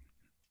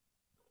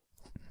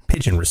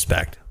 Pigeon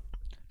respect.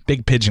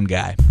 Big pigeon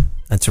guy.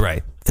 That's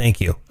right. Thank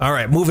you. All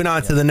right, moving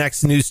on to the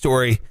next news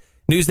story.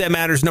 News that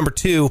matters number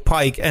 2,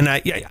 Pike. And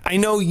I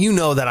know you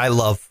know that I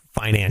love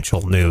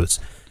financial news.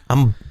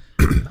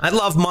 I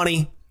love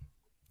money.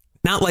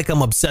 Not like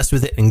I'm obsessed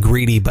with it and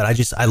greedy, but I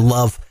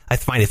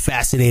find it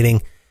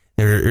fascinating.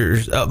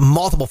 There's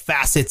multiple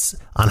facets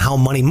on how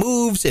money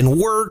moves and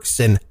works,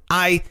 and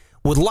I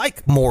would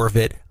like more of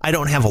it. I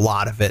don't have a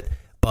lot of it,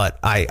 but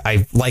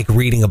I like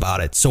reading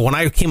about it. So when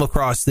I came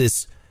across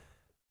this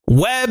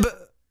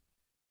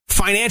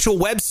financial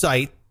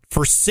website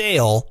for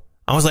sale,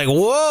 I was like,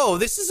 whoa,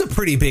 this is a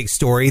pretty big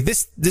story.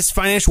 This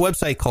financial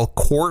website called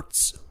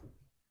Quartz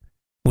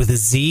with a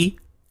Z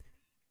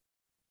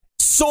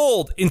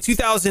sold in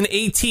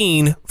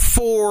 2018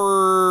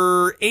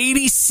 for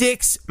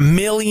 $86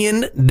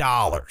 million.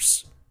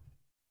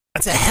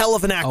 That's a hell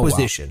of an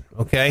acquisition. Oh,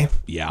 wow. Okay.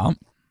 Yeah.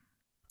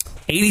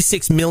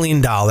 $86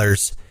 million.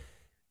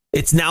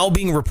 It's now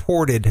being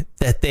reported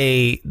that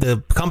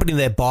the company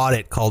that bought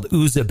it, called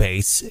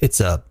Uzabase, it's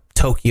a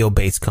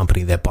Tokyo-based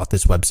company that bought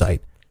this website.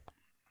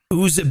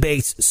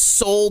 Uzabase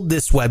sold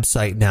this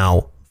website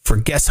now for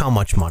guess how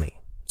much money?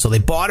 So they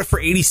bought it for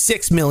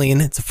 $86 million.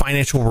 It's a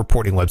financial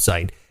reporting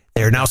website.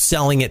 They're now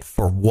selling it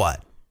for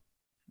what?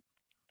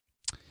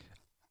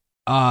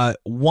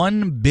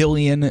 $1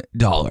 billion.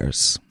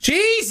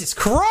 Jesus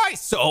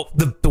Christ! So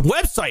the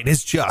website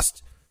is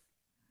just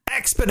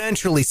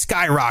exponentially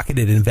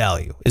skyrocketed in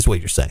value, is what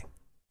you're saying.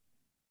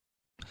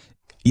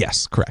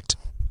 Yes, correct.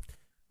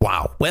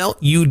 Wow. Well,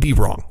 you'd be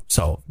wrong.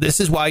 So this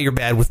is why you're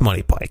bad with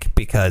money, Pike,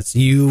 because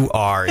you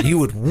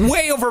would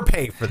way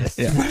overpay for this.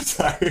 Yeah.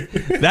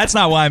 That's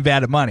not why I'm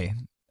bad at money.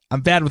 I'm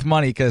bad with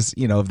money because,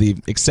 of the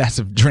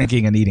excessive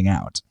drinking and eating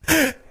out.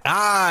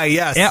 Ah,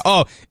 yes.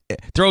 Yeah,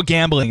 throw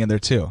gambling in there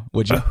too,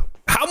 would you?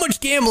 How much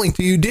gambling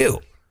do you do?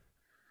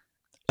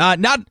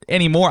 Not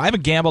anymore. I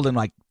haven't gambled in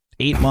like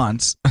 8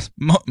 months,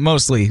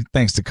 mostly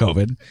thanks to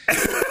COVID.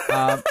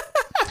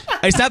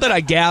 It's not that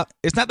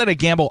I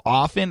gamble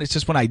often. It's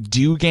just when I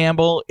do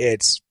gamble,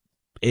 it's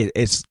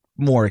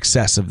more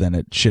excessive than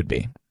it should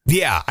be.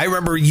 Yeah, I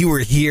remember you were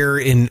here.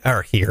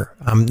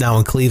 I'm now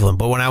in Cleveland,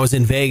 but when I was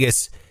in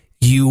Vegas,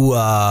 you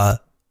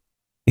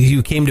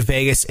came to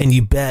Vegas and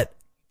you bet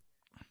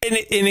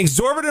an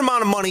exorbitant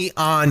amount of money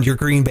on your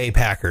Green Bay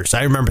Packers.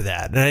 I remember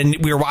that, and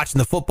we were watching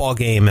the football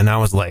game, and I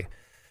was like,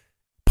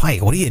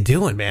 Pike, what are you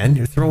doing, man?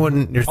 You're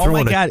throwing. Oh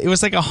my God! It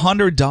was like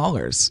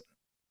 $100.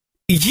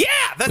 Yeah,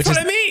 that's what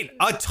I mean.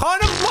 A ton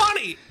of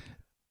money.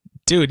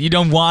 Dude, you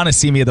don't want to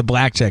see me at the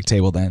blackjack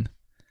table then.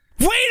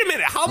 Wait a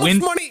minute. How much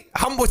money?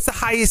 What's the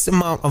highest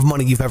amount of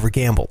money you've ever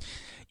gambled?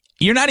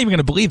 You're not even going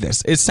to believe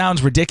this. It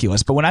sounds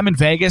ridiculous, but when I'm in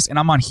Vegas and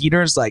I'm on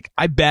heaters, like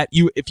I bet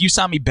you, if you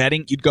saw me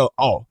betting, you'd go,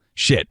 oh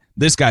shit,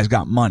 this guy's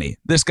got money.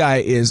 This guy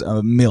is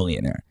a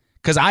millionaire.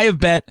 Because I have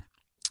bet.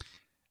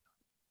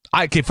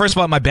 Okay, first of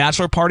all, at my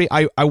bachelor party,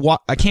 I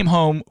came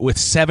home with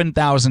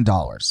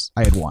 $7,000.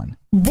 I had won.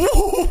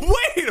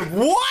 Wait,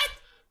 what?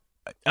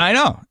 I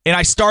know. And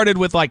I started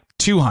with like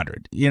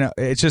 200.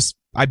 It's just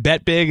I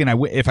bet big,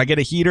 and if I get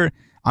a heater,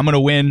 I'm going to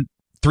win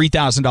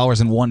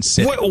 $3,000 in one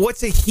sitting.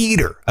 What's a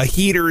heater? A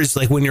heater is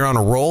like when you're on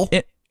a roll?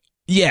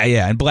 Yeah.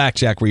 And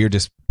blackjack where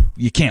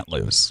you can't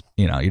lose.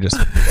 You just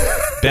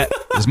bet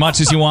as much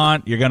as you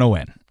want, you're going to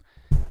win.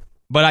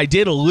 But I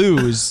did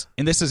lose,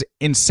 and this is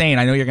insane.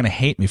 I know you're going to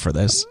hate me for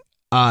this.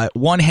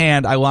 One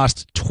hand, I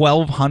lost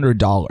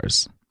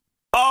 $1,200.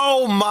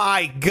 Oh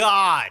my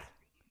God.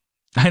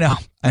 I know.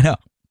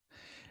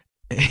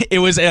 It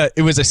was a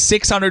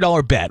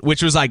 $600 bet,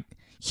 which was like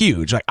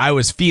huge. Like I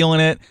was feeling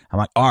it. I'm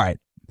like, all right,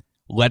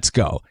 let's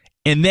go.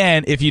 And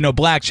then if you know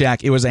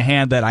blackjack, it was a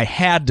hand that I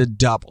had to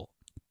double.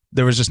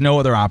 There was just no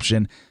other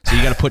option. So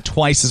you got to put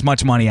twice as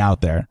much money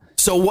out there.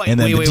 So what? And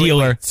then the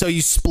dealer. Wait. So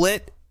you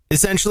split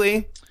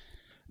essentially?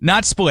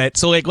 Not split.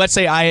 So like, let's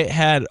say I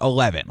had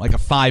 11, like a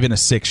 5 and a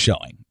 6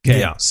 showing. Okay.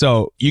 Yeah.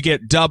 So you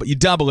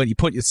double it. You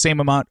put the same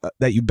amount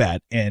that you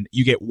bet, and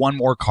you get one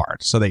more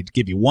card. So they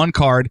give you one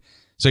card.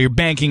 So you're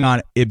banking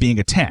on it being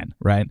a 10,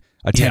 right?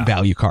 A 10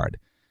 value card.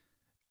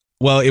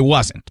 Well, it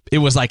wasn't. It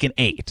was like an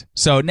 8.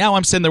 So now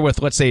I'm sitting there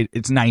with, let's say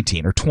it's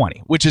 19 or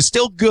 20, which is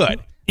still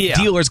good. Yeah.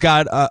 Dealer's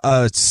got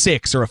a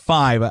 6 or a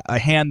 5, a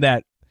hand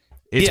that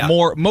it's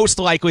most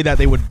likely that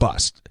they would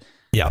bust.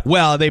 Yeah.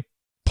 Well, they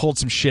pulled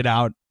some shit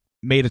out,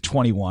 made a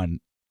 21.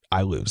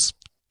 I lose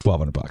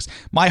 $1,200.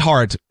 My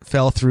heart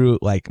fell through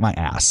like my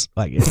ass.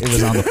 Like it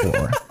was on the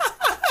floor.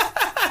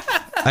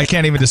 I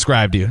can't even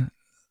describe to you.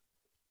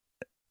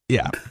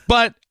 Yeah.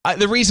 But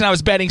the reason I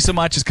was betting so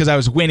much is because I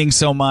was winning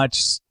so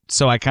much.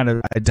 So I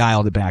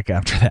dialed it back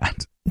after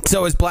that.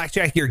 So is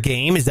blackjack your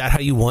game? Is that how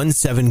you won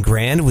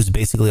 $7,000? Was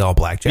basically all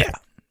blackjack?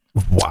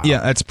 Yeah. Wow.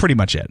 Yeah, that's pretty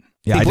much it.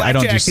 Yeah, I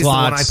don't do slots. Is the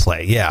one I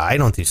play. Yeah, I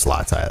don't do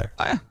slots either.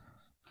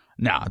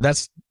 No,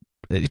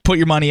 you put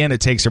your money in, it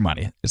takes your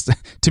money.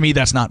 To me,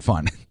 that's not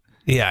fun.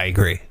 Yeah, I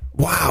agree.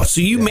 Wow. So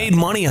you made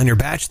money on your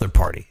bachelor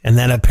party, and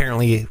then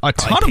apparently a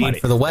ton of money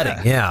for the wedding.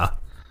 Yeah.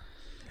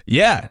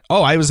 Yeah.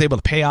 Oh, I was able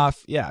to pay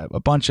off, a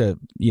bunch of,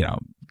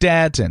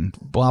 debt and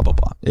blah, blah,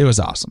 blah. It was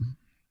awesome.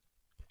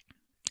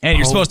 And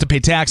you're supposed to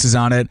pay taxes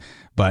on it,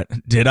 but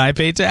did I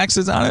pay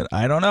taxes on it?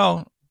 I don't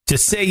know.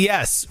 Just say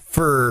yes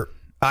for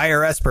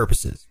IRS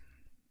purposes.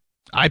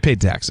 I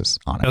paid taxes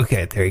on it.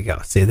 Okay, there you go.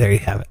 See, there you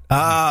have it.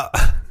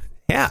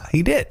 Yeah,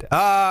 he did.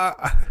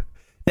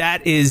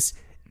 That is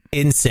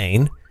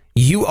insane.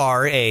 You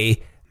are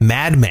a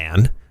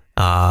madman.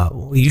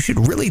 You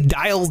should really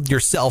dial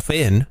yourself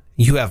in.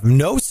 You have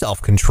no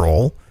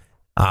self-control.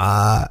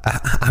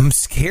 I'm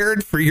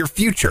scared for your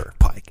future,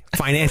 Pike.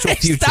 Financial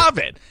future. Stop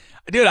it.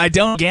 Dude, I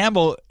don't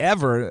gamble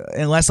ever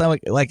unless I'm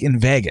like in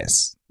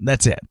Vegas.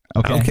 That's it.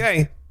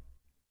 Okay.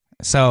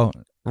 So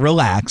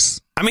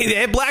relax. I mean, they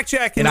have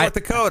blackjack in North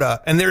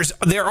Dakota, and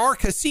there are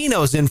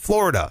casinos in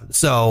Florida.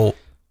 So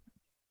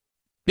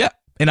yeah,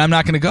 and I'm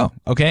not going to go.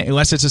 Okay,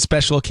 unless it's a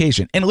special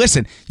occasion. And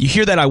listen, you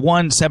hear that I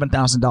won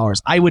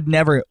 $7,000. I would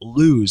never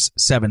lose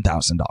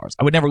 $7,000.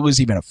 I would never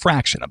lose even a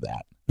fraction of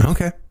that.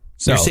 Okay.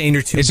 So you're saying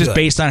you're too It's good. just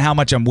based on how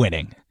much I'm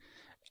winning.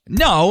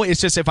 No,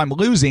 it's just if I'm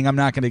losing, I'm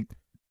not going to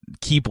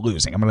keep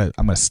losing. I'm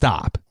gonna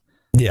stop.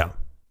 Yeah.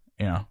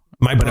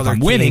 But if I'm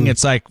winning,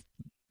 it's like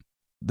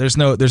there's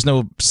no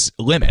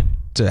limit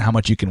to how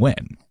much you can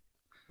win.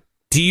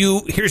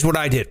 Here's what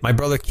I did. My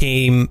brother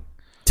came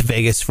to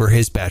Vegas for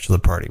his bachelor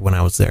party when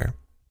I was there.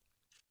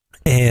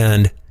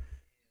 And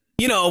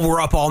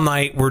we're up all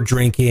night, we're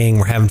drinking,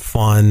 we're having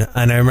fun.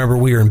 And I remember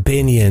we were in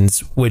Binion's,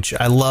 which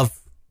I love.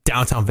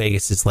 Downtown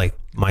Vegas is like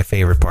my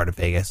favorite part of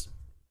Vegas.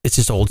 It's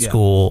just old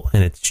school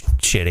and it's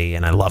shitty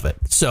and I love it.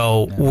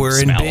 So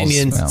we're in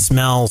Binion's. It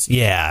smells.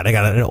 Yeah. I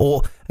got a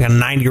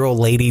 90-year-old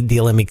lady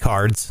dealing me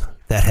cards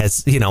that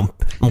has,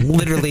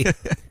 literally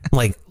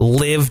like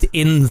lived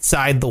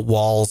inside the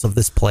walls of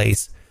this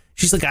place.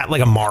 She's like got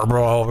like a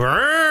Marlboro,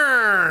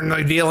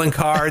 like dealing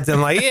cards.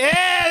 I'm like,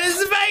 yeah, this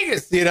is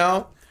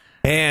Vegas,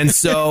 And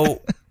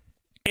so,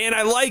 and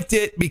I liked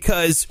it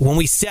because when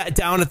we sat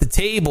down at the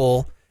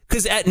table,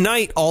 because at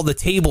night, all the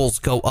tables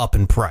go up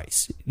in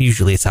price.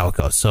 Usually it's how it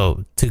goes.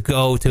 So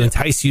to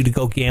entice you to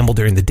go gamble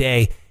during the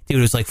day, dude,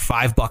 it was like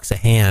 $5 a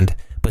hand.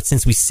 But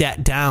since we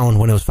sat down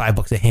when it was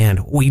 $5 a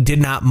hand, we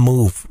did not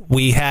move.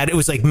 It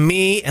was like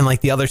me and like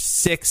the other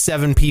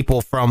 6-7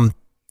 people from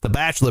the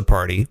bachelor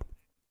party,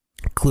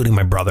 including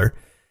my brother.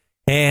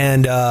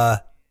 And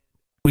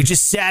we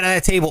just sat at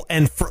a table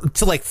and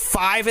till like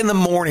 5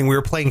 a.m, we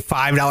were playing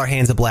 $5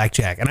 hands of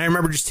blackjack. And I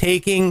remember just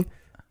taking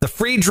the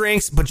free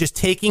drinks, but just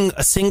taking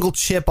a single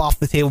chip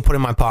off the table, put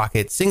in my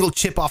pocket. Single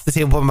chip off the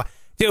table, put in my...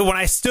 Dude, when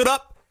I stood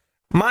up,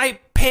 my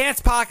pants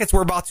pockets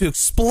were about to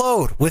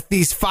explode with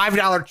these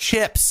 $5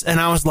 chips. And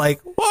I was like,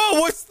 whoa,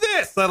 what's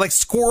this? I like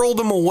squirreled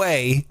them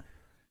away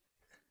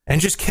and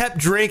just kept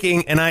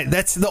drinking. And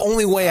that's the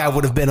only way I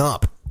would have been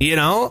up,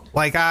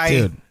 Like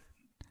Dude.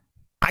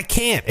 I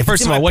can't. If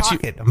First it's in of all, my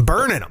pocket, I'm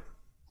burning them.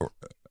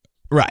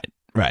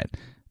 Right.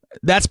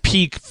 That's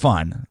peak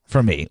fun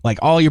for me. Like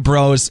all your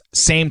bros,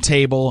 same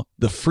table,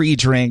 the free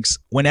drinks,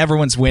 when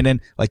everyone's winning.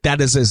 Like that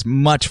is as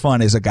much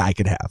fun as a guy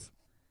could have.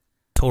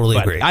 Totally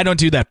But agree. I don't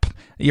do that.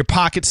 Your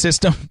pocket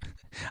system,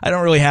 I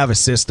don't really have a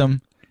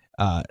system.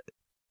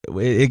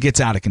 It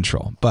gets out of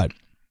control. But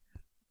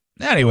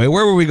anyway,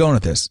 where were we going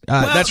with this?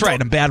 That's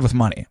right. I'm bad with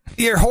money.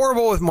 You're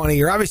horrible with money.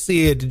 You're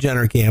obviously a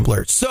degenerate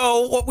gambler.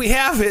 So what we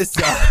have is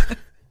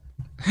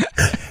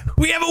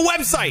we have a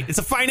website. It's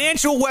a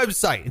financial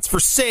website. It's for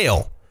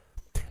sale.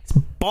 It's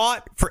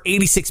bought for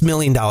 $86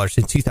 million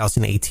in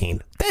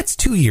 2018. That's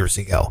 2 years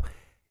ago.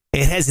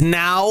 It has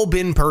now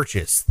been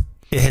purchased.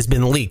 It has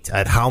been leaked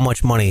at how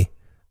much money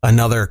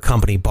another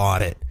company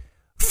bought it.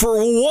 For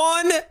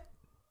 $1.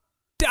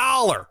 They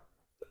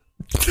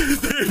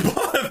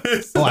bought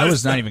this. Oh, I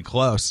was not even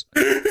close.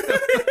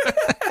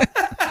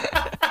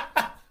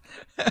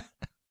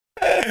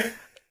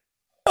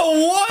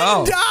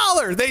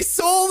 $1. They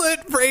sold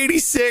it for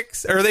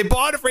 86, or they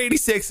bought it for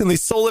 86, and they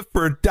sold it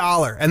for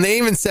 $1. And they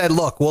even said,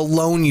 "Look, we'll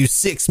loan you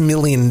 $6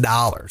 million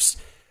to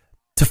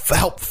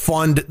help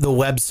fund the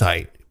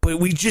website." But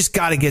we just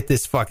got to get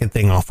this fucking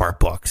thing off our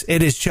books.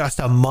 It is just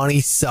a money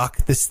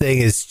suck. This thing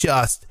is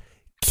just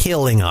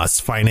killing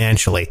us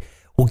financially.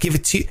 We'll give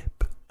it to you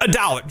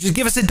 $1. Just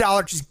give us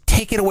 $1. Just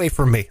take it away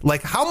from me.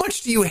 Like, how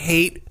much do you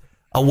hate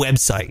a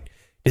website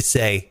to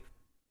say,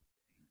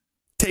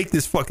 take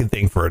this fucking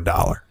thing for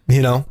 $1?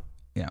 You know?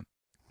 Yeah.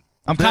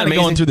 I'm kind of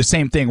going through the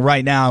same thing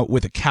right now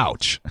with a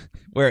couch,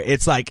 where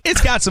it's like, it's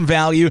got some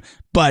value,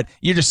 but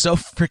you're just so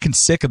freaking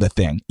sick of the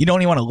thing. You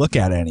don't even want to look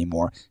at it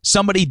anymore.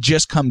 Somebody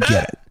just come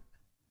get it.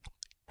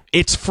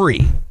 It's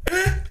free.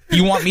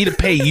 You want me to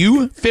pay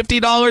you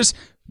 $50?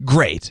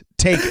 Great.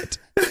 Take it.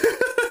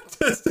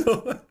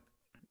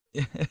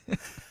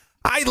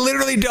 I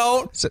literally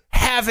don't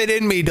have it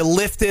in me to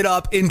lift it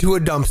up into a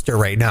dumpster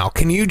right now.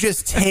 Can you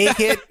just take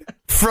it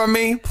from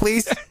me,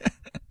 please?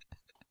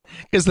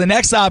 Because the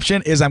next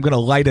option is I'm going to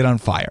light it on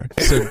fire.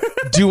 So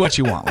do what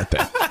you want with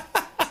it.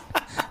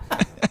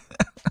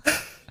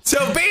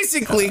 So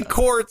basically,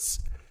 Quartz,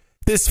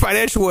 this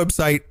financial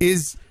website,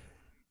 is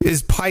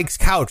Pike's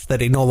couch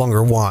that he no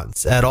longer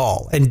wants at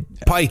all. And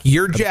Pike,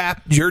 you're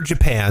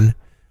Japan.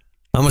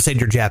 I'm going to say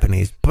you're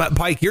Japanese. But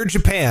Pike, you're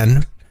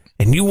Japan,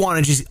 and you want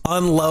to just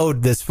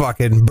unload this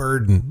fucking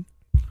burden.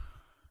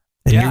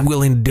 And you're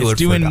willing to do it. It's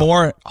doing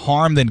more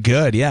harm than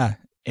good, yeah.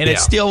 And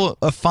it's still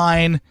a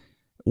fine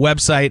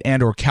website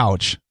and or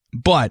couch,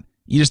 but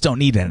you just don't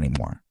need it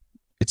anymore.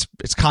 It's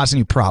causing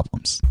you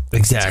problems.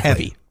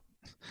 Exactly.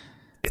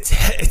 It's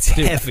heavy. It's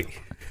heavy.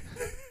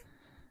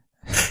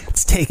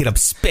 It's taking up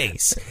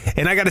space.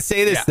 And I got to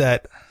say this,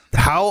 that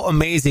how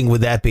amazing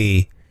would that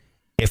be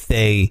if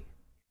the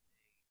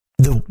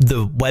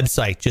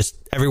website, just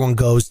everyone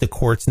goes to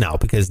Quartz now,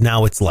 because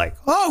now it's like,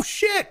 oh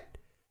shit,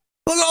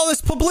 look at all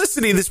this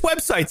publicity this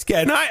website's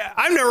getting.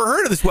 I've never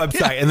heard of this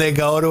website. And they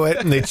go to it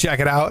and they check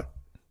it out.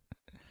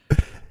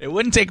 It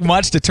wouldn't take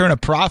much to turn a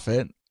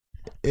profit,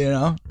 you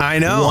know? I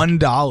know.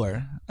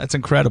 $1. That's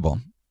incredible.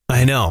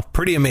 I know.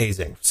 Pretty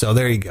amazing. So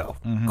there you go.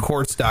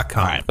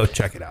 Quartz.com. Right. Go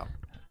check it out.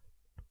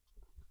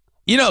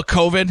 You know,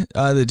 COVID,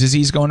 the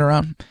disease going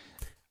around.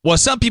 Well,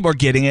 some people are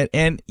getting it,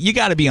 and you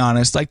got to be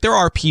honest. Like, there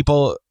are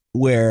people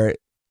where,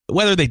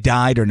 whether they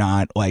died or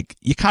not, like,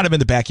 you kind of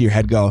in the back of your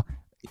head go,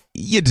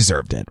 you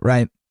deserved it,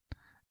 right?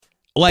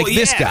 Like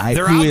this guy,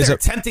 they're who out is there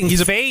tempting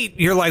fate.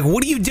 You're like,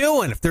 what are you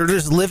doing? If they're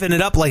just living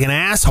it up like an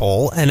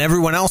asshole, and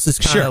everyone else is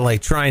kind of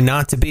like trying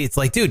not to be. It's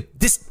like, dude,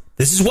 this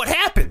is what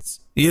happens.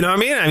 You know what I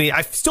mean? I mean,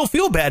 I still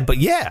feel bad, but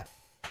yeah.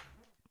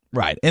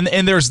 Right. And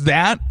there's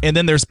that. And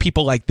then there's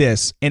people like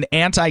this, an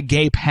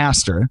anti-gay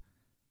pastor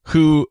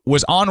who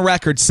was on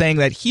record saying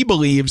that he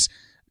believes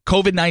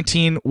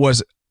COVID-19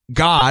 was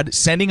God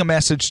sending a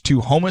message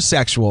to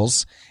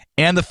homosexuals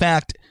and the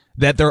fact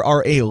that there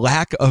are a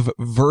lack of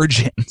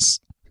virgins.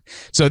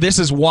 So this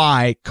is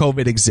why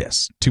COVID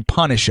exists, to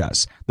punish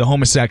us, the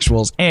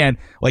homosexuals. And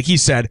like he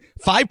said,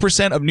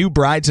 5% of new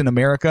brides in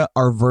America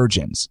are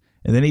virgins.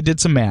 And then he did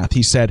some math.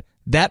 He said,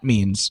 that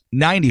means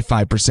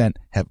 95%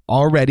 have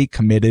already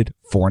committed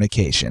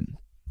fornication.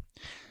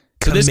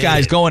 So this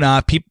guy's going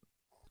off.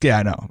 Yeah,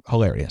 I know.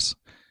 Hilarious.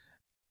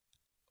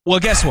 Well,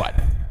 guess what?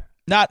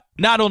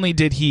 Not only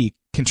did he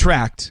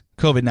contract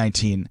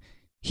COVID-19,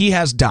 he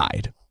has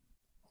died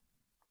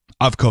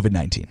of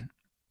COVID-19.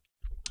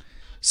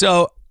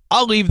 So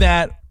I'll leave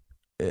that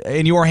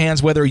in your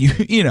hands, whether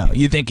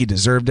you think he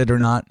deserved it or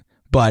not.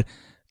 But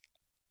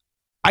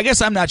I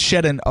guess I'm not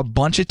shedding a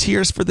bunch of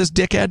tears for this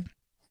dickhead.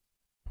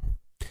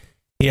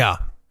 Yeah.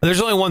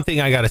 There's only one thing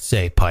I got to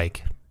say,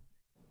 Pike.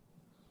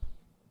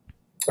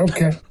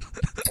 Okay.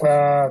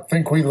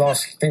 Think we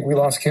lost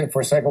Kit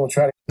for a second. We'll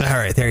try to. All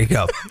right, there you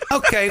go.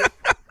 Okay.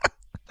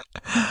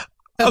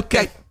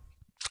 Okay.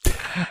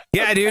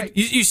 Yeah, dude.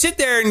 You sit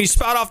there and you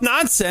spout off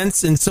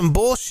nonsense and some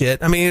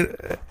bullshit. I mean,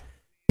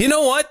 you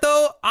know what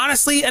though?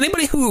 Honestly,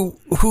 anybody who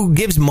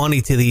gives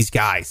money to these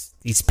guys,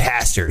 these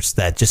pastors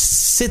that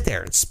just sit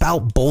there and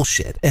spout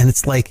bullshit, and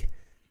it's like,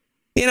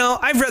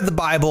 I've read the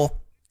Bible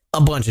a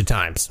bunch of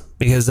times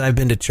because I've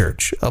been to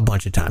church a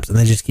bunch of times, and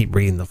they just keep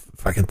reading the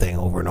fucking thing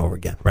over and over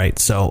again, right?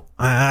 So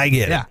I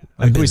get it.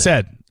 Like we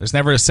said, There's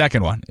never a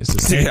second one. It's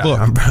the same book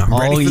I'm ready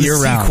all for the year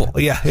round.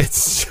 sequel. Yeah,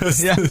 it's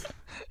just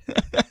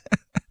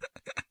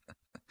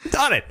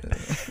done it.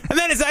 And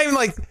then it's not even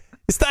like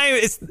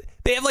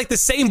they have like the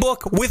same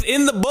book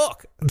within the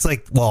book. It's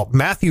like, well,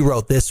 Matthew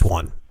wrote this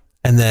one,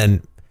 and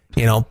then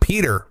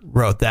Peter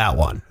wrote that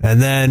one,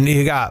 and then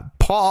you got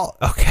Paul.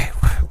 Okay,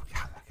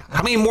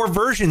 how many more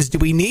versions do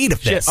we need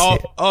of this?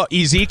 Oh,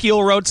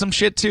 Ezekiel wrote some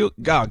shit too.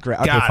 Oh, great.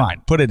 Okay,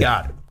 fine. Put it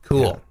got in. It.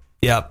 Cool.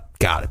 Yeah. Yep,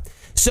 got it.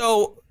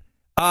 So,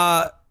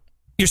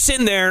 you're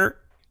sitting there.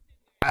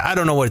 I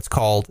don't know what it's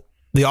called.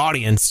 The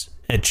audience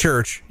at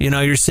church.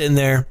 You're sitting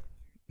there,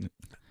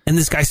 and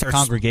this guy starts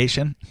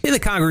congregation. In the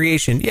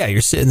congregation, yeah, you're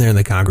sitting there in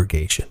the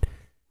congregation,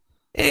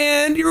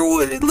 and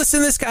you're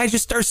listening. This guy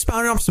just starts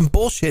spouting off some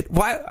bullshit.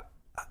 Why?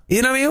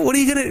 You know what I mean? What are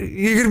you gonna?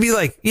 You're gonna be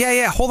like,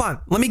 yeah. Hold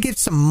on, let me get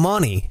some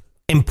money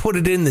and put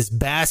it in this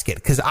basket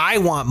because I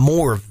want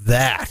more of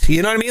that.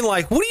 You know what I mean?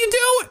 Like, what are you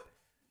doing?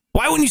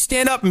 Why wouldn't you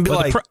stand up and be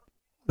like,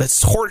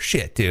 that's horse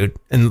shit, dude,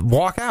 and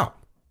walk out?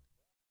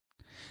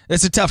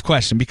 It's a tough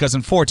question because,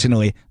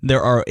 unfortunately,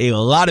 there are a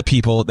lot of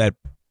people that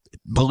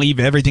believe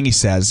everything he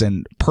says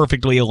and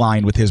perfectly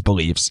aligned with his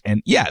beliefs.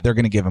 And, yeah, they're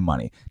going to give him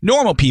money.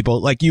 Normal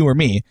people like you or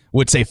me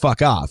would say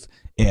fuck off,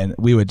 and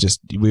we would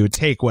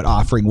take what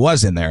offering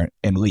was in there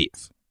and leave.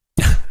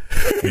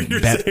 and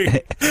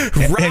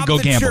go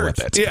gamble church. With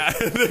it. Yeah,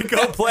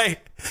 go play.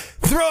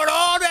 Throw it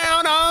all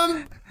down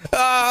on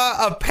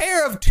a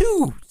pair of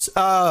tubes.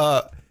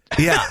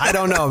 Yeah, I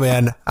don't know,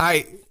 man.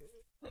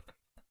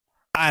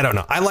 I don't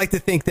know. I like to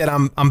think that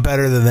I'm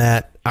better than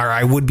that, or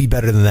I would be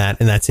better than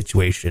that in that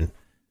situation.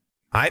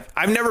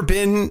 I've never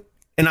been,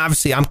 and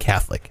obviously I'm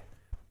Catholic,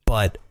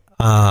 but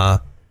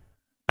I've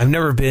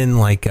never been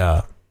like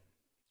to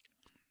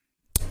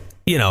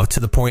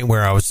the point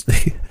where I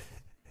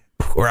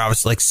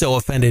was like so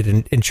offended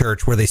in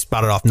church where they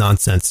spouted off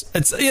nonsense.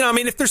 It's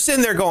if they're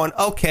sitting there going,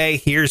 okay,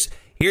 here's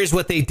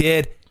what they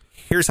did,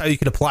 here's how you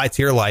can apply it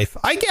to your life,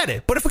 I get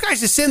it. But if a guy's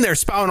just sitting there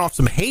spouting off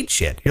some hate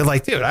shit, you're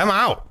like, dude, I'm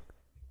out.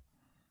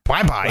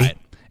 Bye-bye.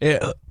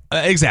 Right.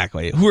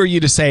 Exactly. Who are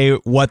you to say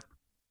what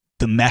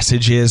the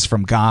message is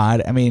from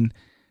God? I mean,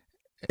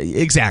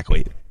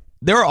 exactly.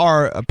 There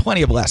are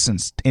plenty of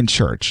lessons in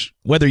church,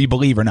 whether you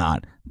believe or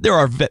not. There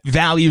are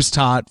values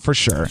taught for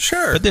sure.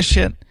 Sure. But this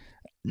shit,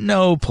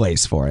 no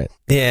place for it.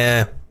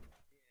 Yeah.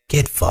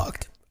 Get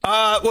fucked.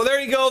 Well, there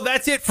you go.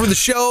 That's it for the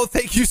show.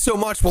 Thank you so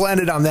much. We'll end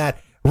it on that.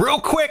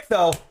 Real quick,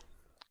 though.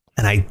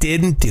 And I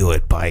didn't do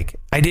it, Mike.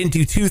 I didn't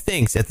do two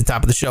things at the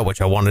top of the show, which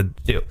I wanted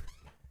to do.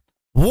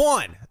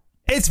 One,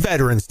 it's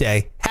Veterans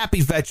Day.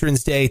 Happy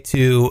Veterans Day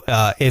to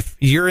if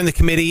you're in the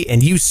committee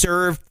and you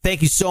served,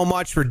 thank you so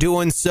much for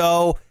doing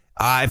so.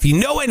 If you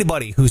know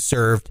anybody who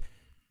served,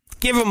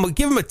 give them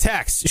a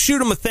text, shoot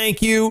them a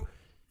thank you,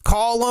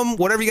 call them,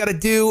 whatever you got to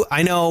do.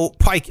 I know,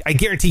 Pike, I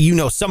guarantee you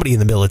know somebody in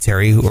the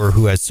military or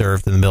who has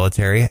served in the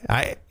military.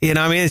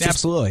 It's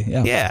absolutely,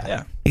 just,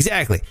 yeah,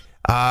 exactly.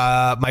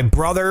 My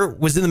brother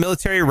was in the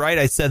military, right?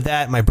 I said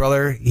that. My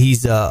brother,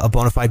 he's a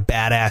bona fide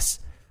badass.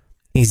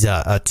 He's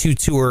a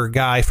two-tour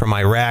guy from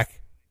Iraq.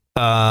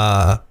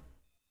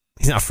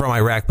 He's not from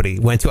Iraq, but he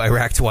went to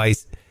Iraq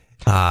twice.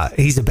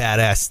 He's a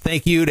badass.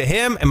 Thank you to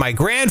him and my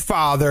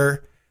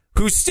grandfather,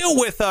 who's still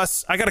with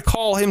us. I got to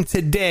call him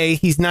today.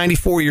 He's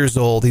 94 years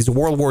old. He's a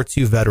World War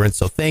II veteran.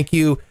 So thank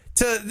you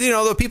to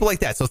the people like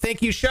that. So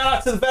thank you. Shout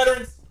out to the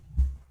veterans.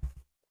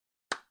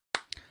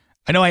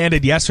 I know I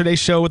ended yesterday's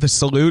show with a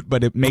salute,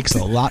 but it makes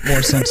a lot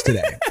more sense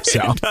today.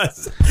 So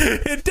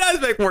It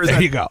does make more sense.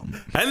 There you go.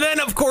 And then,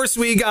 of course,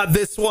 we got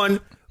this one.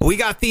 We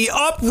got the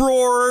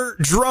Uproar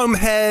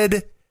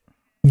Drumhead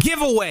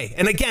giveaway.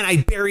 And again,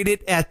 I buried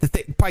it at the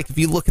thing. Pike, if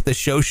you look at the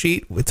show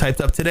sheet we typed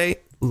up today,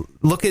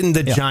 look in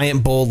the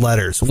giant bold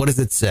letters. What does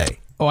it say?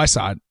 Oh, I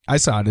saw it.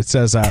 It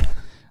says,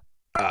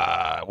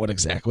 what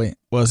exactly?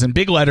 Well, it's in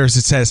big letters.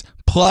 It says,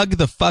 plug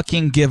the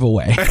fucking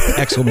giveaway!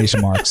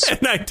 Exclamation marks.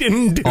 And I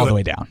didn't do all it. the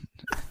way down.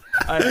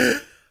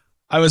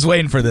 I was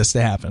waiting for this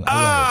to happen.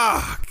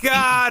 Oh,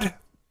 God.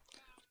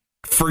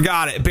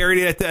 Forgot it. Buried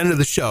it at the end of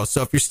the show.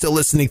 So if you're still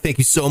listening, thank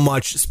you so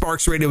much.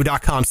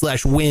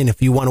 SparksRadio.com/win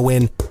if you want to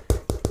win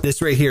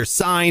this right here.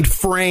 Signed,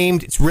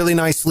 framed. It's really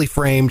nicely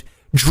framed.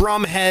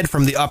 Drumhead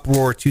from the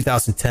Uproar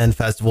 2010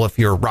 festival. If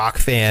you're a rock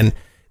fan,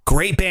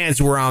 great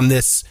bands were on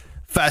this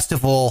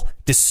festival.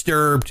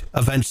 Disturbed,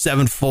 Avenged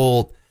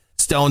Sevenfold,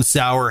 Stone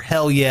Sour,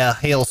 Hell Yeah,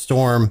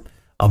 Hailstorm,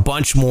 a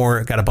bunch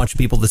more. Got a bunch of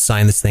people to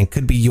sign this thing.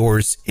 Could be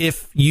yours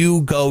if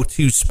you go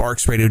to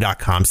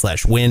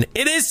sparksradio.com/win.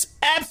 It is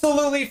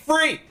absolutely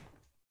free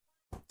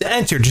to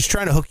enter. Just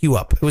trying to hook you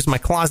up. It was my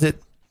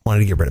closet.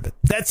 Wanted to get rid of it.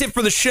 That's it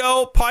for the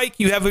show. Pike,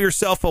 you have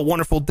yourself a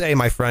wonderful day,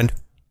 my friend.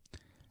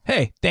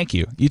 Hey, thank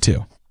you. You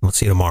too. We'll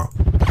see you tomorrow.